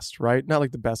the best, right? Not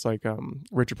like the best like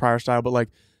Richard Pryor style, but like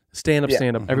stand-up.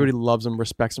 Everybody loves him,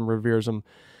 respects him, reveres him.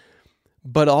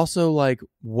 But also like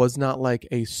was not like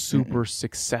a super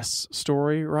success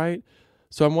story, right?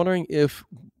 So I'm wondering if,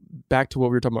 back to what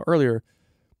we were talking about earlier,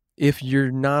 if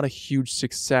you're not a huge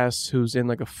success who's in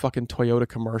like a fucking Toyota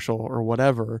commercial or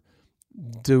whatever,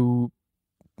 do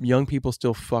young people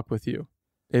still fuck with you?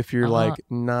 If you're like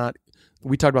not,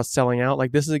 we talked about selling out.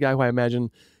 Like this is a guy who I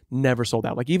imagine never sold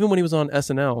out. Like even when he was on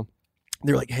SNL,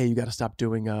 they're like, hey, you got to stop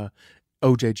doing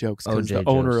OJ jokes because the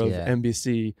owner of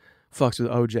NBC fucks with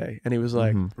OJ. And he was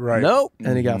like, nope.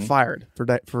 And he got fired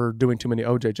for doing too many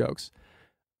OJ jokes.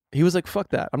 He was like, fuck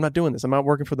that. I'm not doing this. I'm not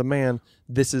working for the man.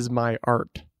 This is my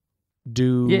art.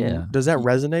 Does that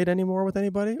resonate anymore with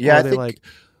anybody? Yeah, or I are they think, like,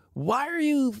 why are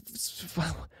you,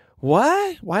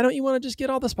 what? Why don't you want to just get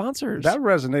all the sponsors? That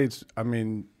resonates. I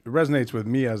mean, it resonates with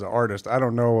me as an artist. I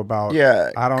don't know about.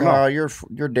 Yeah, I don't know.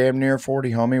 You're damn near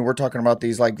 40, homie. We're talking about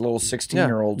these like little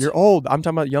 16-year-olds. You're old. I'm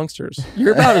talking about youngsters.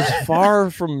 You're about as far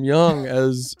from young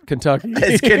as Kentucky.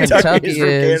 As Kentucky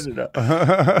is from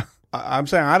Canada. I'm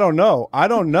saying I don't know. I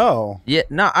don't know. Yeah,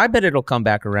 no, I bet it'll come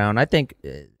back around. I think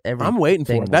I'm waiting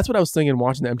for it. That's what I was thinking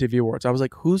watching the MTV Awards. I was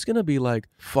like, who's going to be like,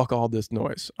 fuck all this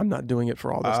noise. I'm not doing it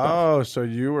for all this stuff. Oh, so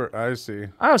you were, I see.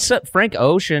 Oh, so Frank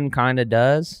Ocean kind of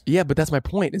does. Yeah, but that's my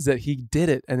point is that he did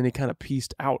it and then he kind of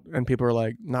pieced out and people are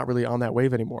like not really on that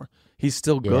wave anymore. He's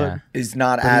still good. He's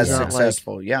not as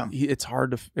successful. It's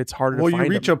harder to find you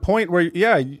reach him. a point where,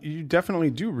 you definitely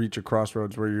do reach a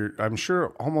crossroads where I'm sure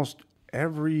almost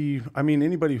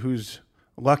anybody who's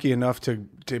lucky enough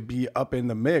to be up in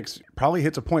the mix probably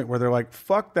hits a point where they're like,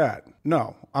 fuck that.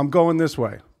 No, I'm going this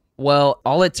way. Well,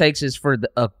 all it takes is for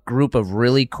a group of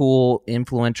really cool,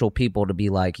 influential people to be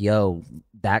like, yo,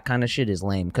 that kind of shit is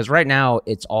lame. Because right now,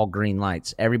 it's all green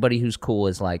lights. Everybody who's cool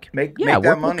is like, make we're that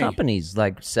cool money. Companies.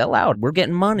 Like, sell out. We're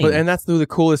getting money. And that's who the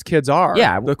coolest kids are.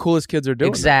 Yeah. The coolest kids are doing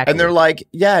exactly. And they're like,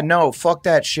 yeah, no, fuck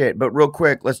that shit. But real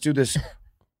quick, let's do this.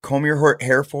 Comb your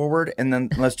hair forward, and then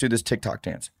let's do this TikTok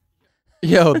dance.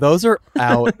 Yo, those are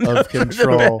out of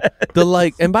control.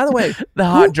 And by the way, the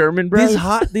hot German bros.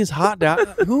 These hot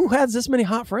who has this many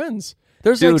hot friends?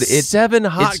 There's Dude, like 7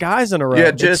 hot guys in a row. Yeah,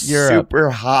 just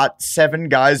super hot 7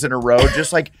 guys in a row.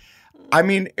 Just like, I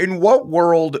mean, in what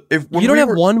world? If you don't have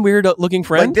one weird looking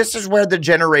friend, like this is where the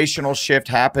generational shift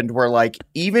happened. Where like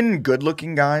even good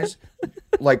looking guys,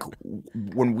 like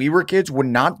when we were kids, would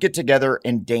not get together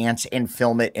and dance and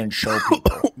film it and show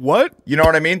people. What? You know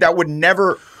what I mean? That would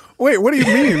never. Wait, what do you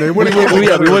mean? They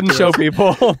we wouldn't show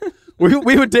people.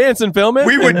 we would dance and film it.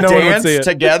 We would and no one would dance see it.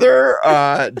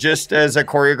 together, just as a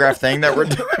choreographed thing that we're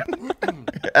doing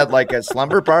at like a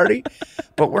slumber party.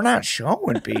 But we're not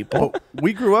showing people.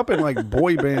 We grew up in like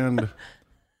boy band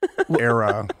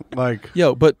era. Like,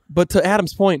 yo, but to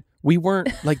Adam's point, we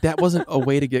weren't like that wasn't a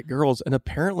way to get girls, and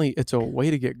apparently it's a way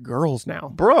to get girls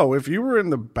now. Bro, if you were in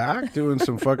the back doing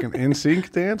some fucking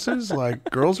NSYNC dances, like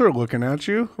girls are looking at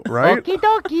you, right?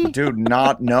 Dude,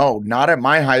 not at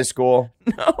my high school.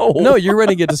 No, you're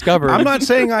ready to get discovered. I'm not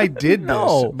saying I did this,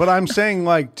 No. but I'm saying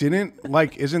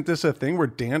isn't this a thing where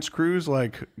dance crews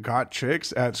got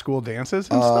chicks at school dances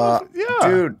and stuff? Yeah,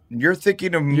 dude, you're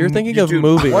thinking of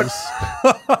movies.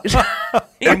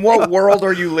 In what world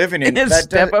are you living in?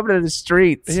 Step up to the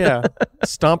streets. Yeah,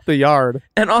 stomp the yard.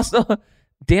 And also,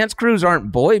 dance crews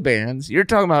aren't boy bands. You're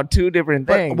talking about two different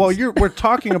things. We're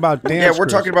talking about dance. Yeah, we're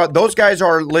talking about those guys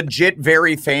are legit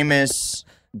very famous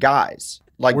guys.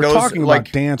 Like we're those, talking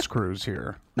about dance crews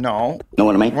here. No, know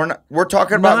what I mean. We're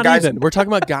talking Not about guys. even. We're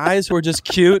talking about guys who are just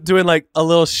cute, doing like a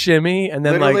little shimmy, and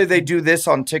then Literally, they do this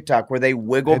on TikTok where they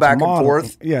wiggle back and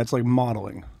forth. Yeah, it's like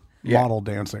modeling, model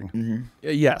dancing. Mm-hmm.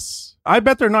 Yes, I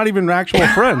bet they're not even actual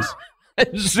friends.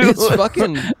 It's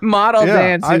fucking model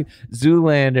dancing.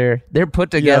 Zoolander. They're put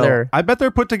together. I bet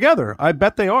they're put together. I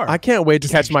bet they are. I can't wait to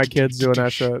catch my kids doing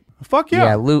that shit. Fuck yeah.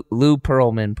 Yeah, Lou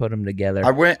Pearlman put them together.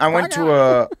 I went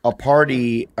to a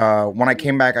party when I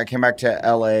came back. I came back to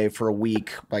LA for a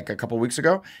week, like a couple weeks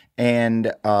ago,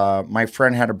 and my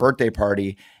friend had a birthday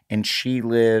party, and she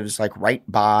lives like right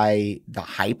by the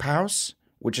Hype House,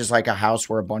 which is like a house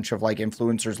where a bunch of like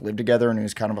influencers live together, and it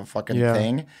was kind of a fucking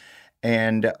thing.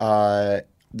 And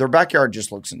their backyard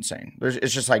just looks insane.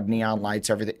 It's just like neon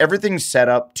lights, everything. Everything's set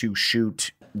up to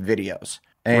shoot videos.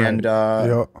 And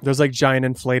there's like giant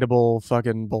inflatable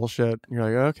fucking bullshit. You're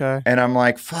like, okay. And I'm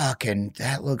like, fucking,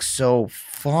 that looks so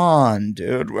fun,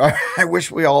 dude. I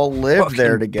wish we all lived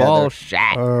there together.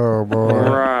 Bullshit. Oh, boy.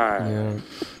 Right. Yeah.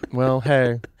 Well,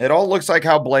 hey. It all looks like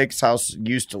how Blake's house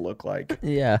used to look like.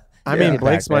 Yeah. I mean,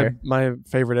 Blake's my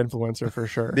favorite influencer for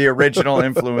sure. The original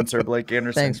influencer, Blake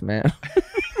Anderson. Thanks, man.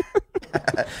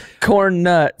 Corn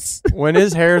nuts. When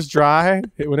his hair's dry,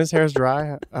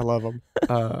 I love him.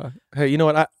 Hey, you know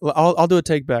what? I'll do a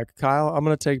take back. Kyle, I'm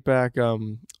gonna take back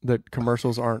that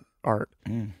commercials aren't art,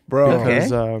 bro. Because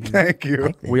thank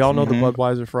you. We all know the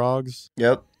Budweiser frogs.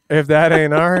 Yep. If that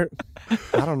ain't art,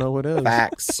 I don't know what is.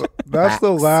 Facts. That's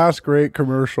the last great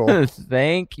commercial.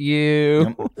 Thank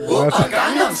you.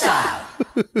 Gangnam Style.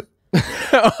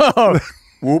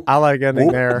 Whoop. I like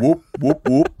ending there. Whoop, whoop,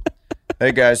 whoop.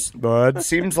 Hey guys, Bud. It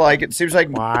seems like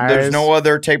there's no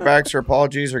other takebacks or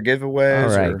apologies or giveaways.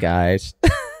 All right, guys.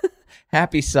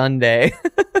 Happy Sunday.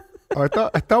 I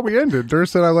thought we ended. Dur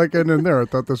said I like ending there. I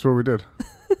thought that's what we did.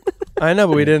 I know,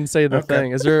 but we didn't say the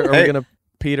thing. Are we gonna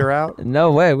peter out?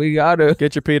 No way. We gotta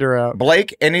get your peter out.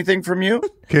 Blake, anything from you?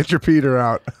 Get your peter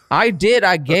out. I did.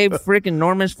 I gave freaking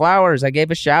Norman's flowers. I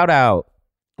gave a shout out.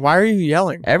 Why are you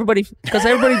yelling? Because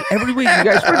every week you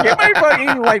guys forget my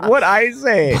fucking like what I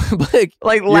say.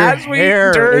 like last week,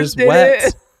 is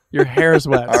wet. Your hair is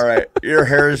wet. All right, your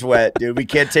hair is wet, dude. We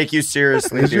can't take you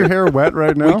seriously. Is your hair wet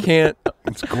right now? We can't.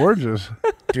 It's gorgeous,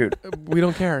 dude. We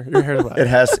don't care. Your hair is wet.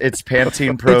 It's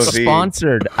Pantene Pro It's V.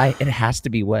 Sponsored. It has to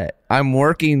be wet. I'm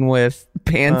working with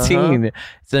Pantene.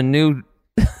 It's a new.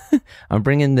 I'm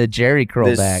bringing the Jerry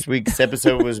curl back. This week's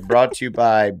episode was brought to you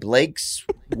by Blake's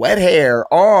wet hair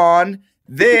on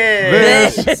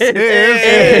This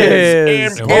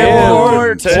is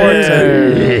important.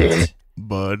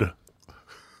 Bud.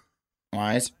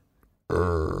 Wise.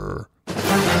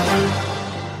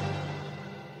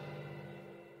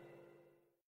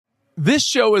 This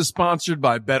show is sponsored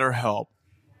by BetterHelp.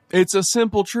 It's a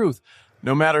simple truth.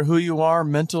 No matter who you are,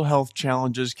 mental health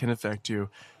challenges can affect you,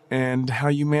 and how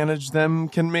you manage them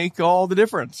can make all the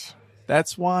difference.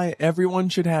 That's why everyone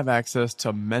should have access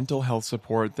to mental health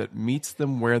support that meets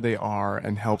them where they are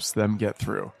and helps them get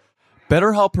through.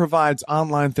 BetterHelp provides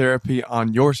online therapy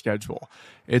on your schedule.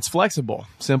 It's flexible,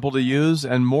 simple to use,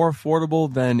 and more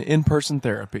affordable than in-person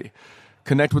therapy.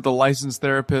 Connect with a licensed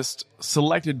therapist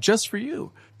selected just for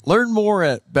you. Learn more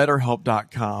at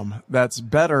BetterHelp.com. That's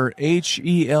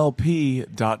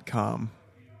BetterHelp.com.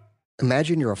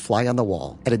 Imagine you're a fly on the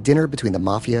wall at a dinner between the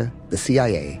mafia, the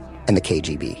CIA, and the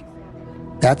KGB.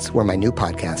 That's where my new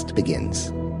podcast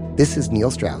begins. This is Neil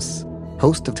Strauss,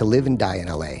 host of To Live and Die in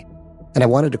LA. And I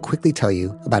wanted to quickly tell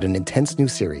you about an intense new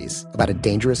series about a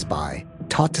dangerous spy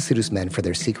taught to seduce men for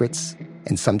their secrets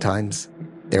and sometimes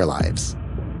their lives.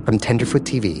 From Tenderfoot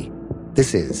TV,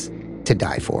 this is To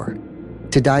Die For.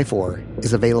 To Die For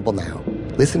is available now.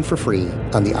 Listen for free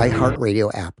on the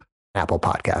iHeartRadio app, Apple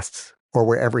Podcasts, or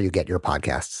wherever you get your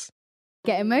podcasts.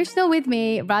 Get emotional with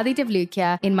me, Radhi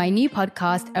Devlukia, in my new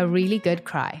podcast, A Really Good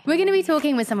Cry. We're going to be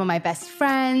talking with some of my best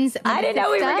friends. I didn't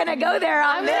know we were going to go there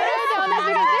on this. on, that's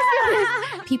because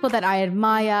this is people that I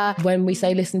admire. When we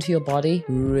say listen to your body,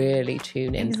 really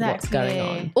tune into what's going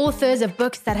on. Authors of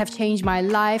books that have changed my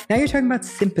life. Now you're talking about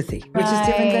sympathy, which is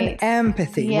different than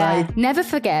empathy, right? Never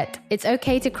forget, it's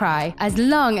okay to cry as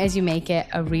long as you make it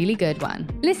a really good one.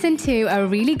 Listen to A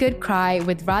Really Good Cry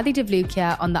with Radhi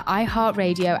Devlukia on the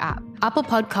iHeartRadio app, Apple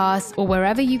Podcasts, or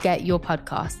wherever you get your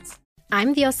podcasts.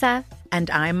 I'm Diosa. And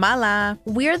I'm Mala.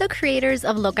 We're the creators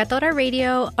of Locatora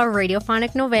Radio, a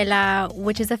radiophonic novela,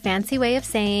 which is a fancy way of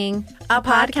saying a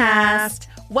podcast.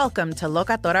 Welcome to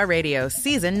Locatora Radio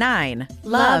Season 9,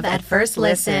 Love at First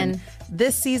Listen.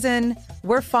 This season,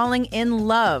 we're falling in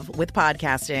love with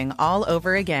podcasting all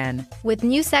over again. With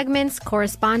new segments,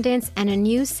 correspondence, and a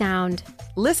new sound.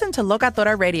 Listen to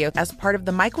Locatora Radio as part of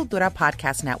the My Cultura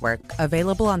Podcast Network.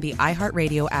 Available on the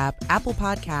iHeartRadio app, Apple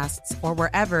Podcasts, or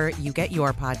wherever you get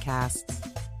your podcasts.